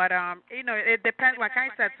 but it depends. Like I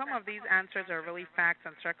said, some of these answers are really facts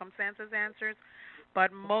and circumstances answers,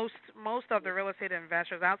 but most of the real estate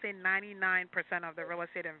investors, I'll say 99% of the real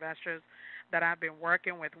estate investors that I've been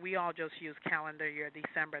working with, we all just use calendar year,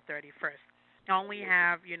 December 31st. I only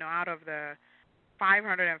have, out of the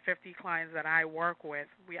 550 clients that I work with,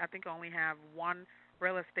 I think only have one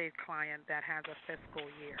real estate client that has a fiscal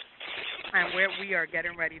year, and we are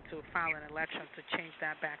getting ready to file an election to change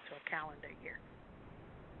that back to a calendar year.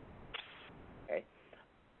 Okay.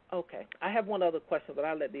 Okay. I have one other question, but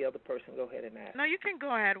I'll let the other person go ahead and ask. No, you can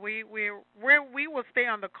go ahead. We will stay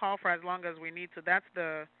on the call for as long as we need to. That's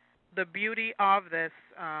the beauty of this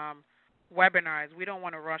webinar is we don't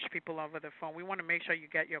want to rush people over the phone. We want to make sure you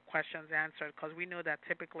get your questions answered because we know that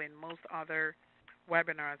typically in most other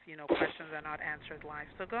webinars, questions are not answered live.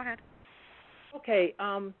 So go ahead. Okay.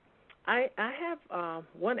 I have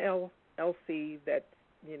one LLC that's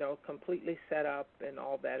completely set up and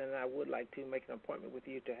all that, and I would like to make an appointment with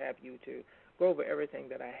you to have you to go over everything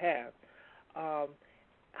that I have.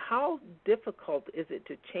 How difficult is it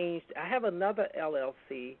to change? I have another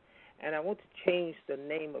LLC, and I want to change the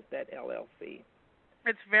name of that LLC.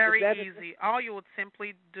 It's very easy. All you would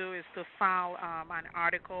simply do is to file an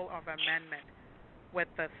article of amendment with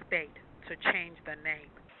the state to change the name.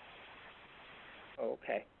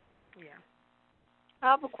 Okay. Yeah.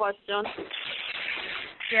 I have a question.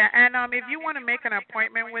 Yeah, and if you want to make an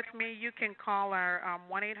appointment with me, you can call our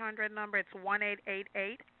 1-800 number. It's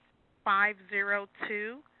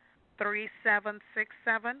 1-888-502-3767,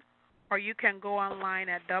 or you can go online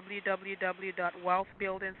at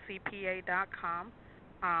www.wealthbuildingcpa.com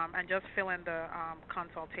and just fill in the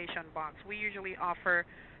consultation box. We usually offer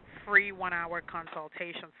free 1-hour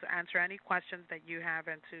consultations to answer any questions that you have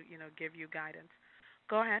and to give you guidance.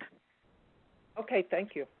 Go ahead. Okay,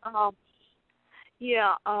 thank you.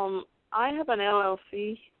 I have an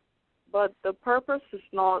LLC, but the purpose is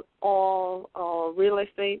not all real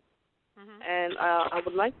estate, and I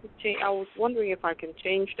would like to change. I was wondering if I can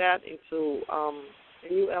change that into a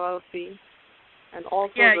new LLC, and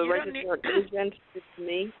also the registered agent is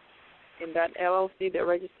me. In that LLC, the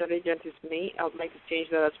registered agent is me. I would like to change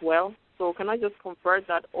that as well. So can I just convert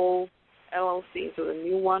that old LLC into the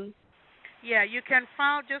new one? Yeah, you can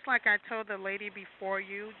file just like I told the lady before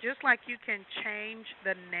you. Just like you can change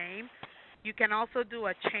the name, you can also do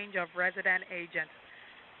a change of resident agent.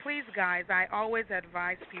 Please, guys, I always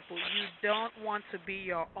advise people you don't want to be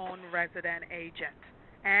your own resident agent,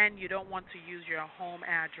 and you don't want to use your home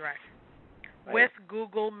address. Right. With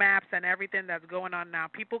Google Maps and everything that's going on now,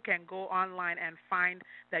 people can go online and find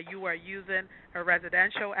that you are using a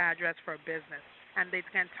residential address for business, and they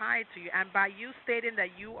can tie it to you. And by you stating that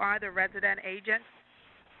you are the resident agent,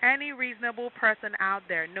 any reasonable person out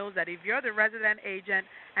there knows that if you're the resident agent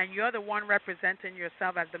and you're the one representing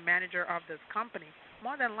yourself as the manager of this company,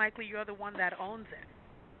 more than likely you're the one that owns it.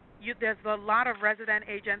 There's a lot of resident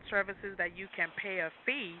agent services that you can pay a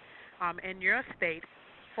fee in your state.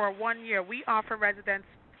 For 1 year, we offer resident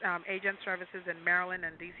agent services in Maryland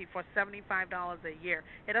and D.C. for $75 a year.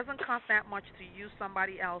 It doesn't cost that much to use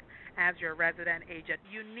somebody else as your resident agent.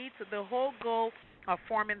 You need to. The whole goal of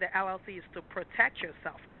forming the LLC is to protect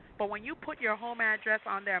yourself. But when you put your home address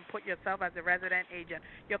on there and put yourself as a resident agent,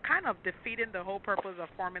 you're kind of defeating the whole purpose of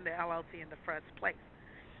forming the LLC in the first place.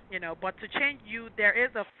 But to change there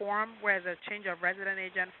is a form where there's a change of resident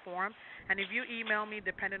agent form, and if you email me,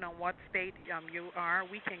 depending on what state you are,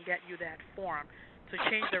 we can get you that form to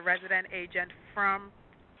change the resident agent from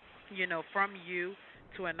you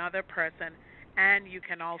to another person, and you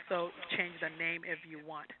can also change the name if you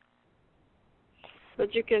want.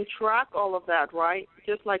 But you can track all of that, right?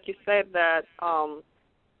 Just like you said that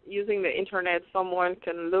using the internet, someone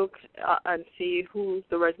can look and see who's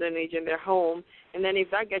the resident agent in their home, and then if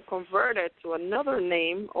that gets converted to another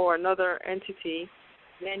name or another entity,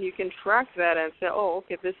 then you can track that and say, oh,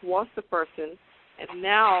 okay, this was the person, and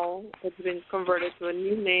now it's been converted to a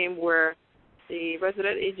new name where the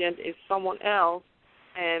resident agent is someone else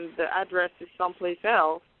and the address is someplace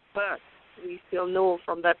else, but we still know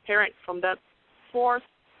from that parent, from that fourth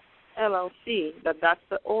LLC, that that's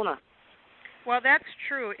the owner. Well, that's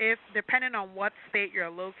true. If depending on what state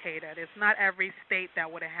you're located, it's not every state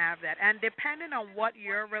that would have that. And depending on what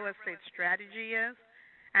your real estate strategy is,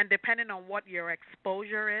 and depending on what your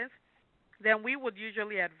exposure is, then we would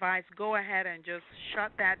usually advise go ahead and just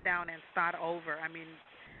shut that down and start over. I mean,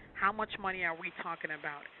 how much money are we talking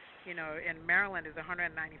about? In Maryland it's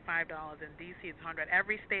 $195, in D.C. it's $100.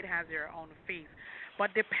 Every state has their own fees.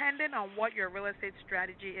 But depending on what your real estate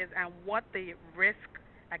strategy is and what the risk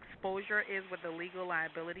exposure is with the legal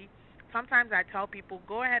liability, sometimes I tell people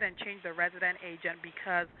go ahead and change the resident agent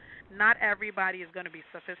because not everybody is going to be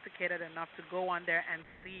sophisticated enough to go on there and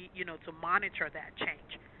see, to monitor that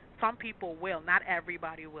change. Some people will, not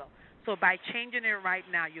everybody will. So by changing it right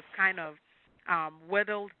now, you've kind of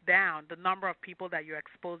whittled down the number of people that you're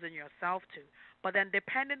exposing yourself to. But then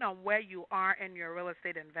depending on where you are in your real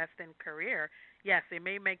estate investing career, yes, it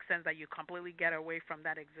may make sense that you completely get away from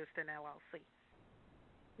that existing LLC.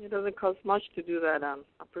 It doesn't cost much to do that. I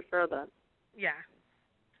prefer that. Yeah.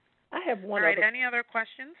 I have one. All right. Any other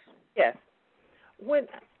questions? Yes. When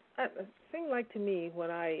it seemed like to me when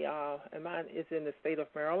and mine is in the state of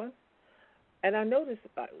Maryland, and I noticed,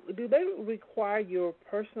 do they require your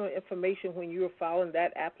personal information when you're filing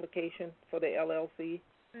that application for the LLC?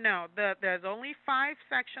 No, there's only 5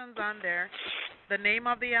 sections on there: the name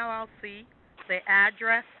of the LLC, the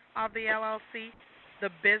address of the LLC, the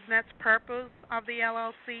business purpose of the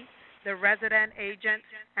LLC, the resident agent,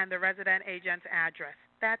 and the resident agent's address.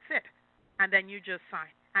 That's it. And then you just sign.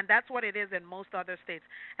 And that's what it is in most other states.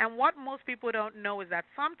 And what most people don't know is that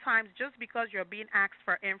sometimes just because you're being asked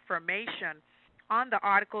for information on the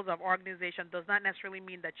articles of organization does not necessarily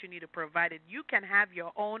mean that you need to provide it. You can have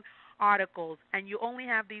your own articles, and you only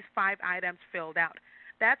have these 5 items filled out.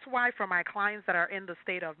 That's why for my clients that are in the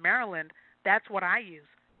state of Maryland, that's what I use.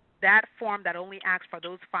 That form that only asks for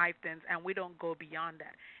those 5 things, and we don't go beyond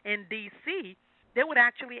that. In D.C., they would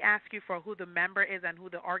actually ask you for who the member is and who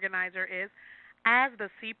the organizer is. As the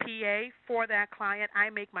CPA for that client, I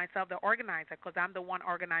make myself the organizer because I'm the one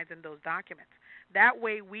organizing those documents. That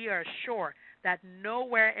way we are sure that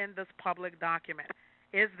nowhere in this public document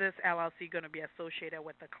is this LLC going to be associated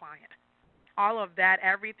with the client. All of that,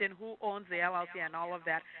 everything, who owns the LLC and all of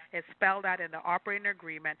that is spelled out in the operating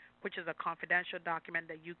agreement, which is a confidential document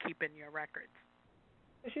that you keep in your records.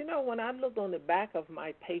 But you know, when I looked on the back of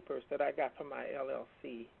my papers that I got from my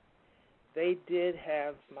LLC, they did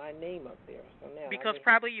have my name up there. So now because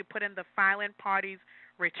probably you put in the filing party's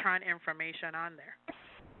return information on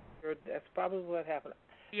there. That's probably what happened.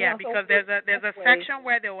 Yeah, now, because so there's a section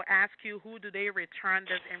where they will ask you who do they return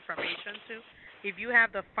this information to. If you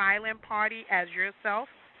have the filing party as yourself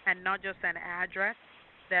and not just an address,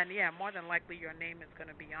 then yeah, more than likely your name is going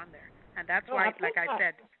to be on there. And that's why, like I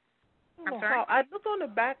said, I'm sorry. I looked on the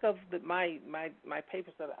back of my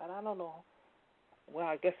papers, and I don't know. Well,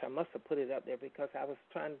 I guess I must have put it up there because I was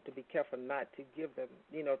trying to be careful not to give them,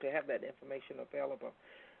 to have that information available.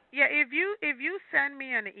 Yeah, if you send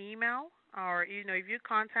me an email or if you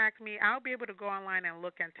contact me, I'll be able to go online and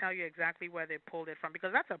look and tell you exactly where they pulled it from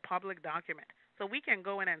because that's a public document. So we can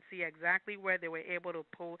go in and see exactly where they were able to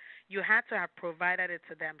pull. You had to have provided it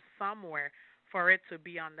to them somewhere for it to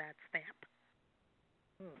be on that stamp.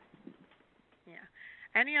 Yeah.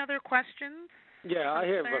 Any other questions? Yeah, I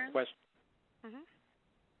have a question. Mm-hmm.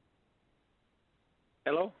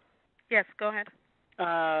 Hello? Yes, go ahead.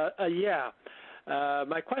 Yeah.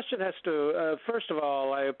 My question has to, first of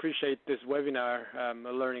all, I appreciate this webinar. I'm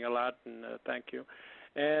learning a lot, and thank you.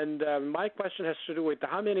 And my question has to do with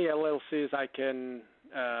how many LLCs I can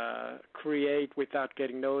create without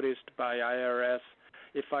getting noticed by IRS.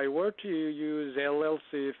 If I were to use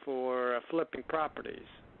LLC for flipping properties,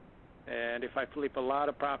 and if I flip a lot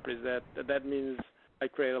of properties, that means I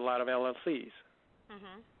create a lot of LLCs.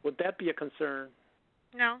 Mm-hmm. Would that be a concern?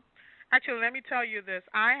 No. Actually, let me tell you this.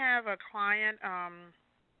 I have a client,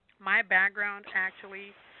 my background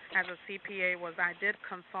actually as a CPA was I did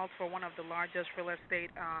consult for one of the largest real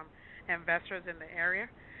estate investors in the area.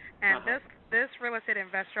 And this real estate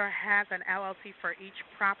investor has an LLC for each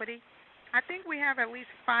property. I think we have at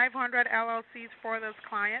least 500 LLCs for this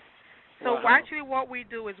client. So actually what we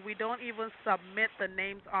do is we don't even submit the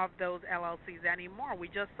names of those LLCs anymore. We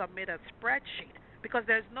just submit a spreadsheet because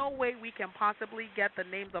there's no way we can possibly get the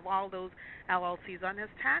names of all those LLCs on his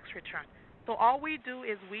tax return. So all we do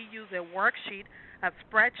is we use a worksheet, a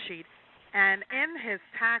spreadsheet, and in his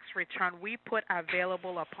tax return we put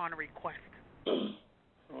available upon request.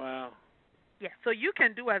 Wow. Yeah, so you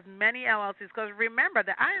can do as many LLCs because remember,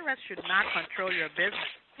 the IRS should not control your business.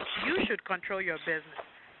 You should control your business.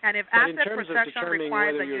 And if asset protection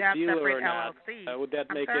requires that you have separate LLCs, would that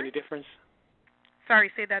make any difference?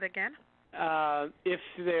 Sorry, say that again. If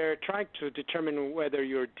they're trying to determine whether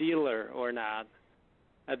you're a dealer or not,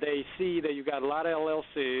 they see that you got a lot of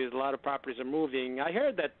LLCs, a lot of properties are moving. I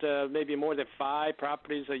heard that maybe more than 5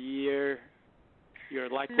 properties a year you're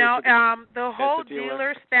likely to the whole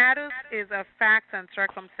dealer status is a facts and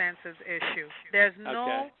circumstances issue.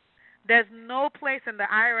 There's no place in the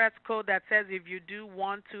IRS code that says if you do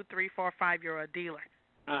 1, 2, 3, 4, 5, you're a dealer.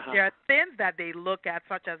 There are things that they look at,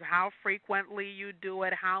 such as how frequently you do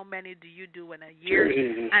it, how many do you do in a year,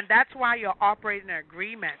 and that's why your operating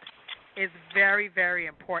agreement is very, very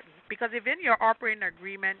important. Because if in your operating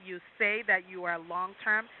agreement you say that you are a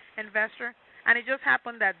long-term investor, and it just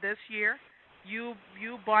happened that this year you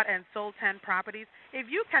bought and sold 10 properties, if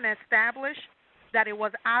you can establish that it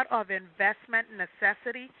was out of investment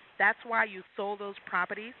necessity, that's why you sold those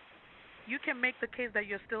properties, you can make the case that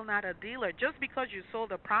you're still not a dealer. Just because you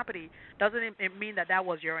sold a property doesn't mean that that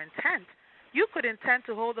was your intent. You could intend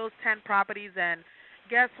to hold those 10 properties and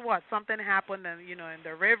guess what? Something happened, in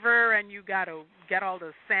the river, and you got to get all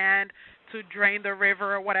the sand to drain the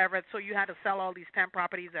river or whatever. So you had to sell all these 10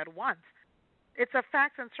 properties at once. It's a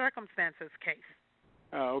facts and circumstances case.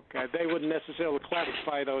 Oh, okay. They wouldn't necessarily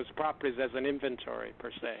classify those properties as an inventory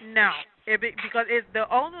per se. No, because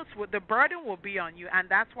the burden will be on you, and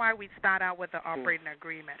that's why we start out with the operating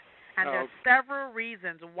agreement. And there's several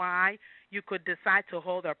reasons why you could decide to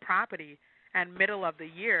hold a property, and middle of the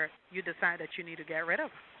year you decide that you need to get rid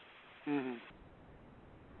of it. Mm-hmm.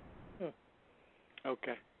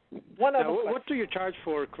 Okay. What do you charge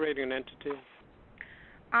for creating an entity?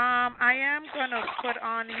 I am going to put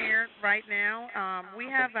on here right now. We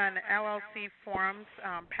have an LLC forms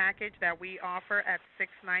package that we offer at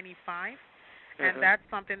 $6.95, and that's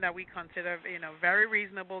something that we consider, very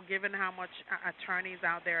reasonable given how much attorneys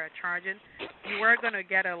out there are charging. You are going to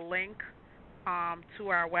get a link to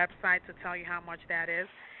our website to tell you how much that is.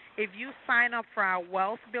 If you sign up for our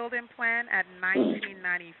wealth building plan at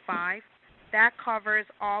 $19.95, that covers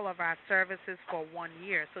all of our services for 1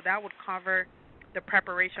 year. So that would cover the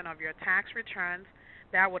preparation of your tax returns.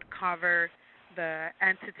 That would cover the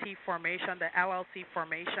entity formation, the LLC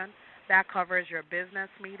formation. That covers your business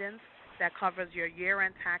meetings. That covers your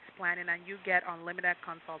year-end tax planning, and you get unlimited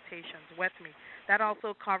consultations with me. That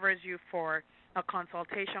also covers you for a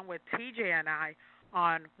consultation with TJ and I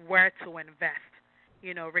on where to invest.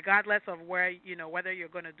 Regardless of where, whether you're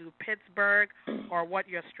going to do Pittsburgh or what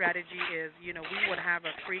your strategy is, we would have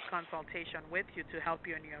a free consultation with you to help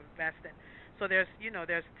you in your investing. So there's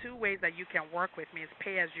two ways that you can work with me. It's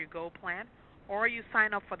pay-as-you-go plan, or you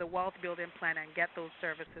sign up for the wealth building plan and get those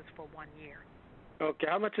services for 1 year. Okay.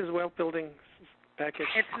 How much is wealth building package?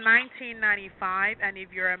 It's $19.95, and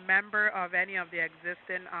if you're a member of any of the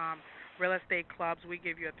existing real estate clubs, we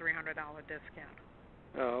give you a $300 discount.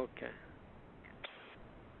 Oh, okay.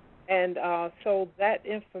 And so that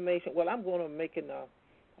information, I'm going to make an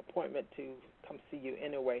appointment to come see you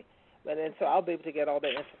anyway. But then, so I'll be able to get all that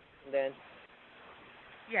information then.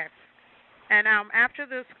 Yes. And after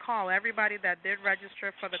this call, everybody that did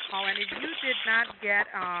register for the call, and if you did not get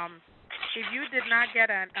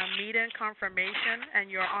a meeting confirmation and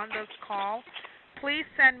you're on this call, please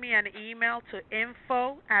send me an email to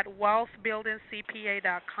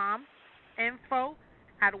info@wealthbuildingcpa.com,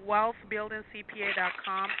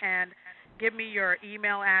 info@wealthbuildingcpa.com, and give me your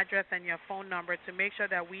email address and your phone number to make sure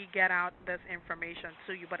that we get out this information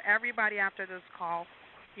to you. But everybody after this call,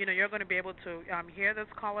 you're going to be able to hear this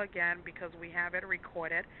call again because we have it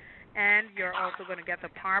recorded, and you're also going to get the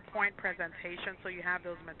PowerPoint presentation so you have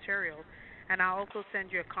those materials. And I'll also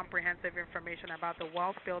send you a comprehensive information about the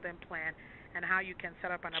wealth building plan and how you can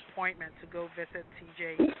set up an appointment to go visit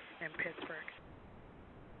TJ in Pittsburgh.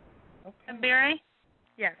 Okay. Ebere?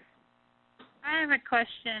 Yes. I have a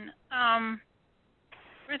question.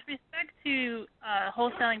 With respect to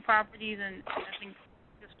wholesaling properties, and I think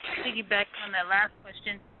just piggyback on that last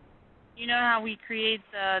question, you know how we create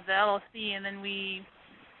the LLC and then we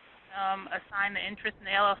assign the interest in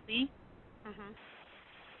the LLC? Mm-hmm.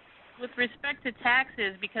 With respect to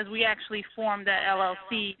taxes, because we actually formed that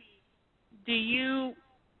LLC, do you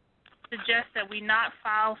suggest that we not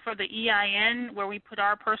file for the EIN where we put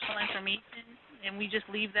our personal information and we just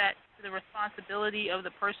leave that to the responsibility of the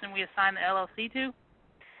person we assign the LLC to?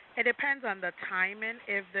 It depends on the timing.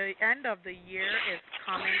 If the end of the year is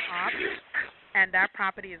coming up and that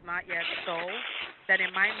property is not yet sold, then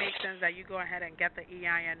it might make sense that you go ahead and get the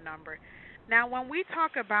EIN number. Now, when we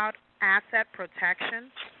talk about asset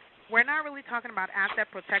protection, we're not really talking about asset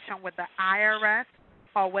protection with the IRS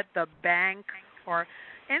or with the bank, or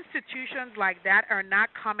institutions like that are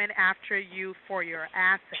not coming after you for your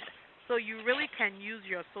asset. So you really can use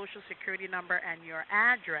your Social Security number and your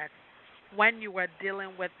address when you are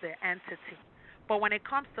dealing with the entity. But when it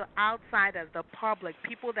comes to outsiders, the public,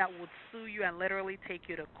 people that would sue you and literally take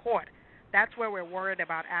you to court, that's where we're worried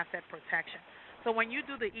about asset protection. So when you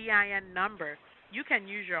do the EIN number, you can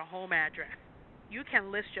use your home address. You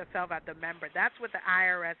can list yourself as the member. That's with the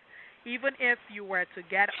IRS. Even if you were to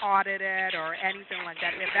get audited or anything like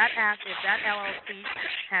that, if that LLC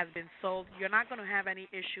has been sold, you're not going to have any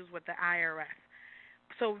issues with the IRS.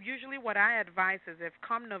 So usually what I advise is if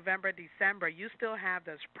come November, December, you still have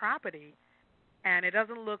this property and it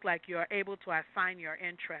doesn't look like you're able to assign your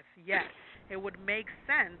interest yet, it would make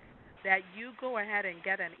sense that you go ahead and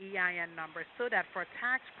get an EIN number so that for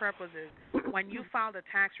tax purposes, when you file the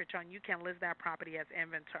tax return, you can list that property as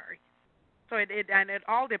inventory. So it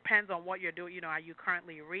all depends on what you're doing. Are you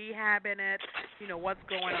currently rehabbing it? What's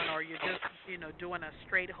going on, or you're just, doing a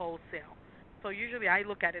straight wholesale. So usually I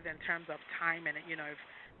look at it in terms of time, and if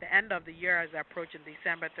the end of the year is approaching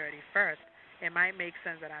December 31st, it might make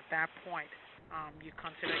sense that at that point you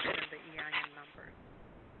consider getting the EIN number.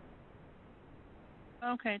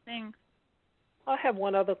 Okay, thanks. I have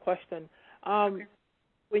one other question. Okay.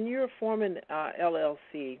 When you're forming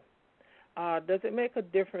LLC, does it make a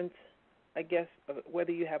difference, I guess,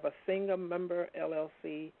 whether you have a single member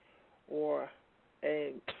LLC or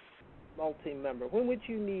a multi-member? When would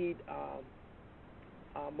you need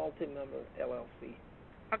a multi-member LLC?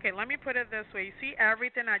 Okay, let me put it this way. You see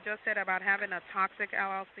everything I just said about having a toxic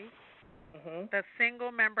LLC? Mm-hmm. The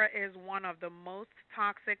single member is one of the most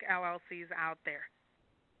toxic LLCs out there.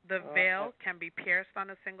 The veil can be pierced on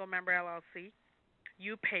a single member LLC.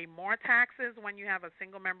 You pay more taxes when you have a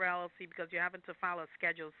single member LLC because you're having to file a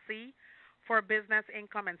Schedule C for business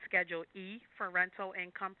income and Schedule E for rental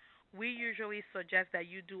income. We usually suggest that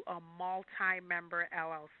you do a multi-member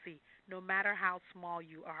LLC, no matter how small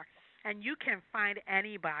you are. And you can find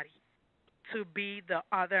anybody to be the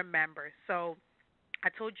other member. So I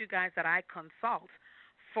told you guys that I consult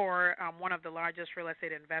for one of the largest real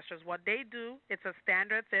estate investors. What they do, it's a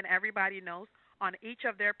standard thing everybody knows. On each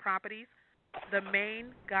of their properties, the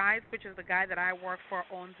main guy, which is the guy that I work for,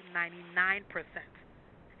 owns 99%.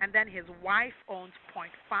 And then his wife owns 0.5%.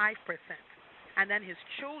 And then his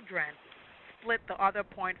children split the other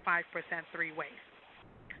 0.5% three ways.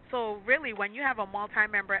 So really, when you have a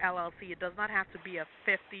multi-member LLC, it does not have to be a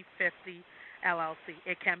 50-50 LLC.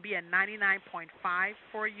 It can be a 99.5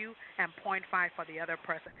 for you and 0.5 for the other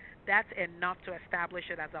person. That's enough to establish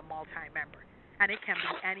it as a multi-member. And it can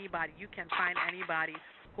be anybody. You can find anybody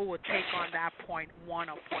who will take on that 0.1 or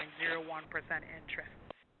 0.01% interest.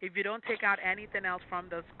 If you don't take out anything else from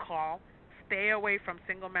this call, stay away from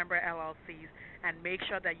single-member LLCs and make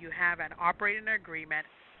sure that you have an operating agreement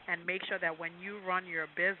and make sure that when you run your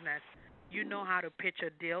business, you know how to pitch a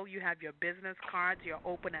deal. You have your business cards. You're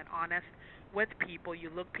open and honest with people. You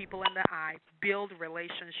look people in the eye, build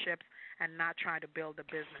relationships, and not try to build a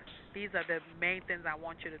business. These are the main things I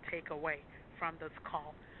want you to take away from this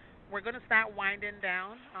call. We're going to start winding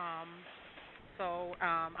down. I'm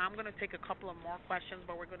going to take a couple of more questions,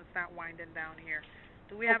 but we're going to start winding down here.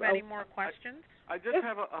 Do we have any more questions? I just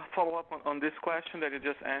have a follow-up on this question that you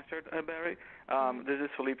just answered, Barry. This is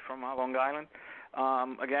Philippe from Long Island.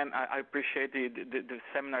 Again, I appreciate the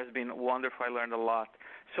seminar has been wonderful. I learned a lot.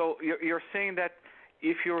 So you're saying that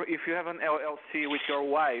if you have an LLC with your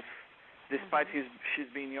wife, despite she's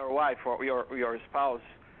being your wife or your spouse,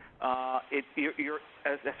 you're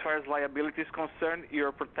as far as liability is concerned,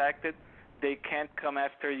 you're protected. They can't come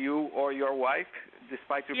after you or your wife,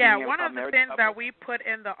 despite you being a married couple? Yeah, one of the things that we put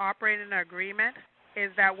in the operating agreement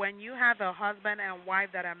is that when you have a husband and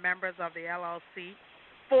wife that are members of the LLC,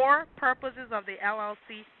 for purposes of the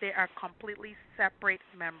LLC, they are completely separate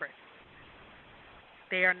members.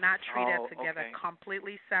 They are not treated together,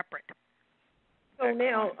 completely separate. So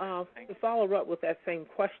now, to follow up with that same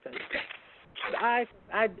question, I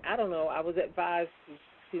don't know. I was advised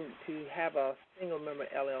to have a single member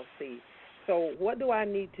LLC. So what do I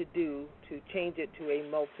need to do to change it to a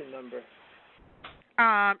multi-member?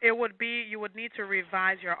 It would be you would need to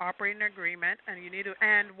revise your operating agreement, and you need to.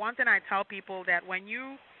 And one thing I tell people that when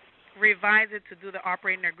you revise it to do the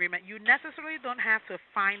operating agreement, you necessarily don't have to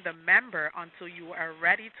find the member until you are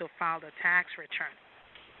ready to file the tax return.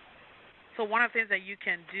 So one of the things that you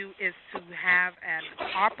can do is to have an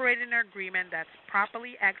operating agreement that's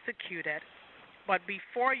properly executed. But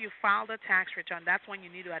before you file the tax return, that's when you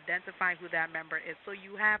need to identify who that member is so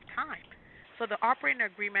you have time. So the operating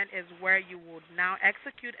agreement is where you would now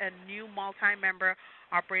execute a new multi-member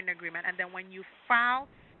operating agreement. And then when you file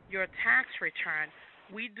your tax return,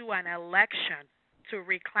 we do an election to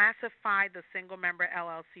reclassify the single-member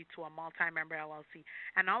LLC to a multi-member LLC.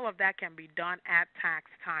 And all of that can be done at tax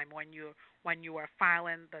time when you are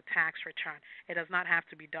filing the tax return. It does not have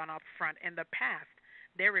to be done up front. In the past,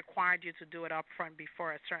 they required you to do it up front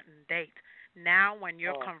before a certain date. Now, when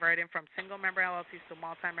you're converting from single-member LLCs to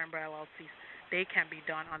multi-member LLCs, they can be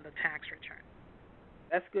done on the tax return.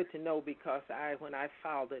 That's good to know because when I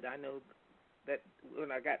filed it, I know that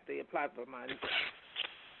when I applied for my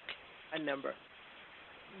number,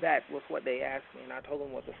 that was what they asked me, and I told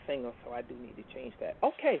them it was a single, so I do need to change that.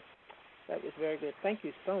 Okay, that was very good. Thank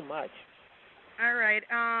you so much. All right.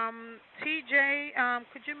 TJ,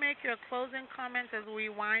 could you make your closing comments as we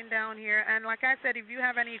wind down here? And like I said, if you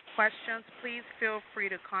have any questions, please feel free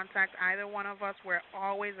to contact either one of us. We're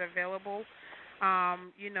always available.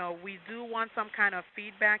 We do want some kind of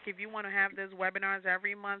feedback. If you want to have these webinars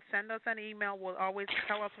every month, send us an email. We'll always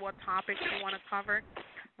tell us what topics you want to cover.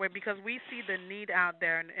 Because we see the need out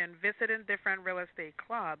there and visiting different real estate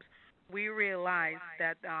clubs, we realize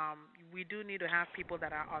that we do need to have people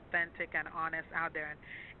that are authentic and honest out there and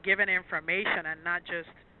giving information and not just,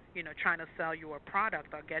 trying to sell you a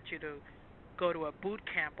product or get you to go to a boot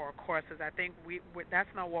camp or courses. I think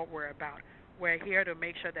that's not what we're about. We're here to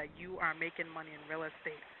make sure that you are making money in real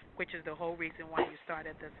estate, which is the whole reason why you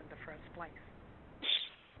started this in the first place.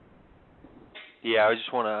 Yeah, I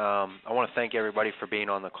want to thank everybody for being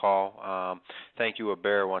on the call. Thank you,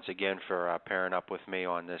 Ebere, once again for pairing up with me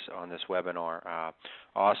on this webinar.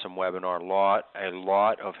 Awesome webinar, a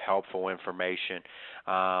lot of helpful information.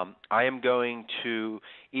 I am going to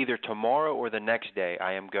either tomorrow or the next day.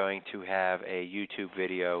 I am going to have a YouTube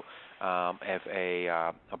video of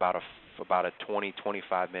about a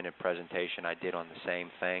 20-25 minute presentation I did on the same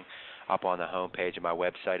thing up on the homepage of my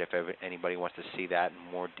website if anybody wants to see that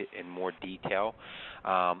in more detail.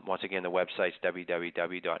 Once again, the website's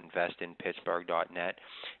www.investinpittsburgh.net.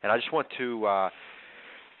 And I just want to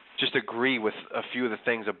just agree with a few of the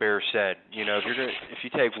things Ebere said. If you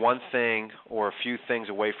take one thing or a few things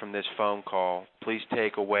away from this phone call, please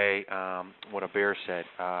take away what Ebere said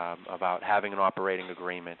about having an operating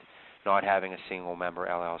agreement, not having a single member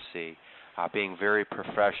LLC, being very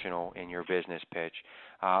professional in your business pitch.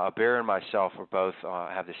 Ebere and myself are both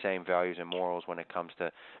have the same values and morals when it comes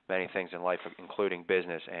to many things in life, including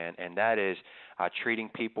business, and that is treating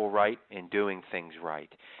people right and doing things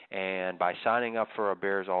right. And by signing up for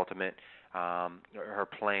Ebere's Ultimate, her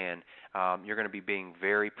plan, you're going to be being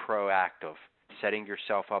very proactive, setting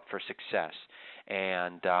yourself up for success.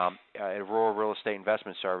 And at Aurora Real Estate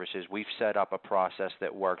Investment Services, we've set up a process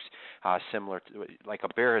that works similar to, like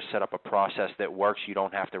Ebere has set up a process that works. You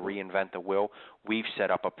don't have to reinvent the wheel. We've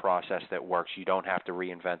set up a process that works. You don't have to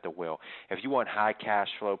reinvent the wheel. If you want high cash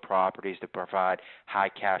flow properties that provide high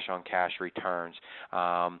cash on cash returns,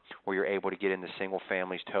 where you're able to get into single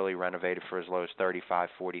families totally renovated for as low as $35,000,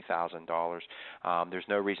 $40,000, there's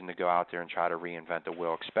no reason to go out there and try to reinvent the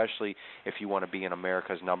wheel, especially if you want to be in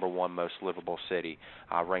America's #1 most livable city,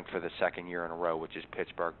 ranked for the second year in a row, which is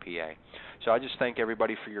Pittsburgh, PA. So I just thank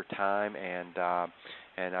everybody for your time, and I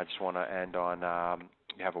just want to end on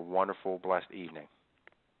have a wonderful, blessed evening.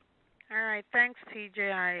 All right, thanks,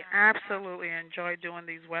 TJ. I absolutely enjoy doing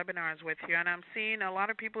these webinars with you, and I'm seeing a lot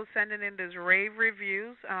of people sending in these rave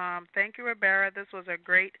reviews. Thank you, Ebere. This was a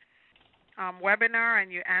great webinar,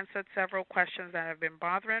 and you answered several questions that have been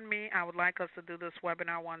bothering me. I would like us to do this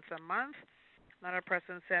webinar once a month. Another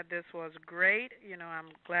person said this was great.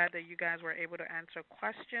 I'm glad that you guys were able to answer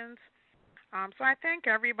questions. So I thank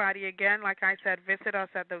everybody. Again, like I said, visit us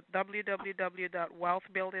at the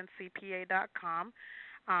www.wealthbuildingcpa.com.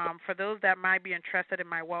 For those that might be interested in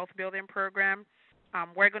my wealth building program,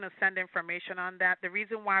 we're going to send information on that. The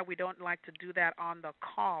reason why we don't like to do that on the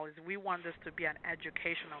call is we want this to be an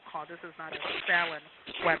educational call. This is not a selling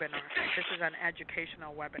webinar. This is an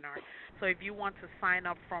educational webinar. So if you want to sign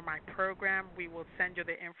up for my program, we will send you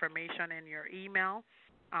the information in your email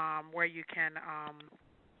where you can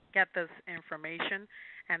get this information,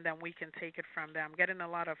 and then we can take it from there. I'm getting a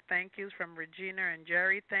lot of thank yous from Regina and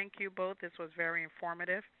Jerry. Thank you both. This was very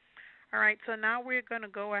informative. All right, so now we're going to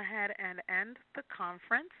go ahead and end the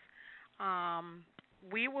conference.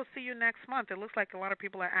 We will see you next month. It looks like a lot of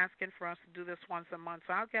people are asking for us to do this once a month,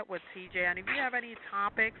 so I'll get with TJ. And if you have any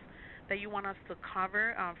topics that you want us to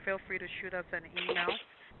cover, feel free to shoot us an email,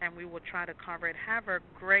 and we will try to cover it. Have a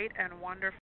great and wonderful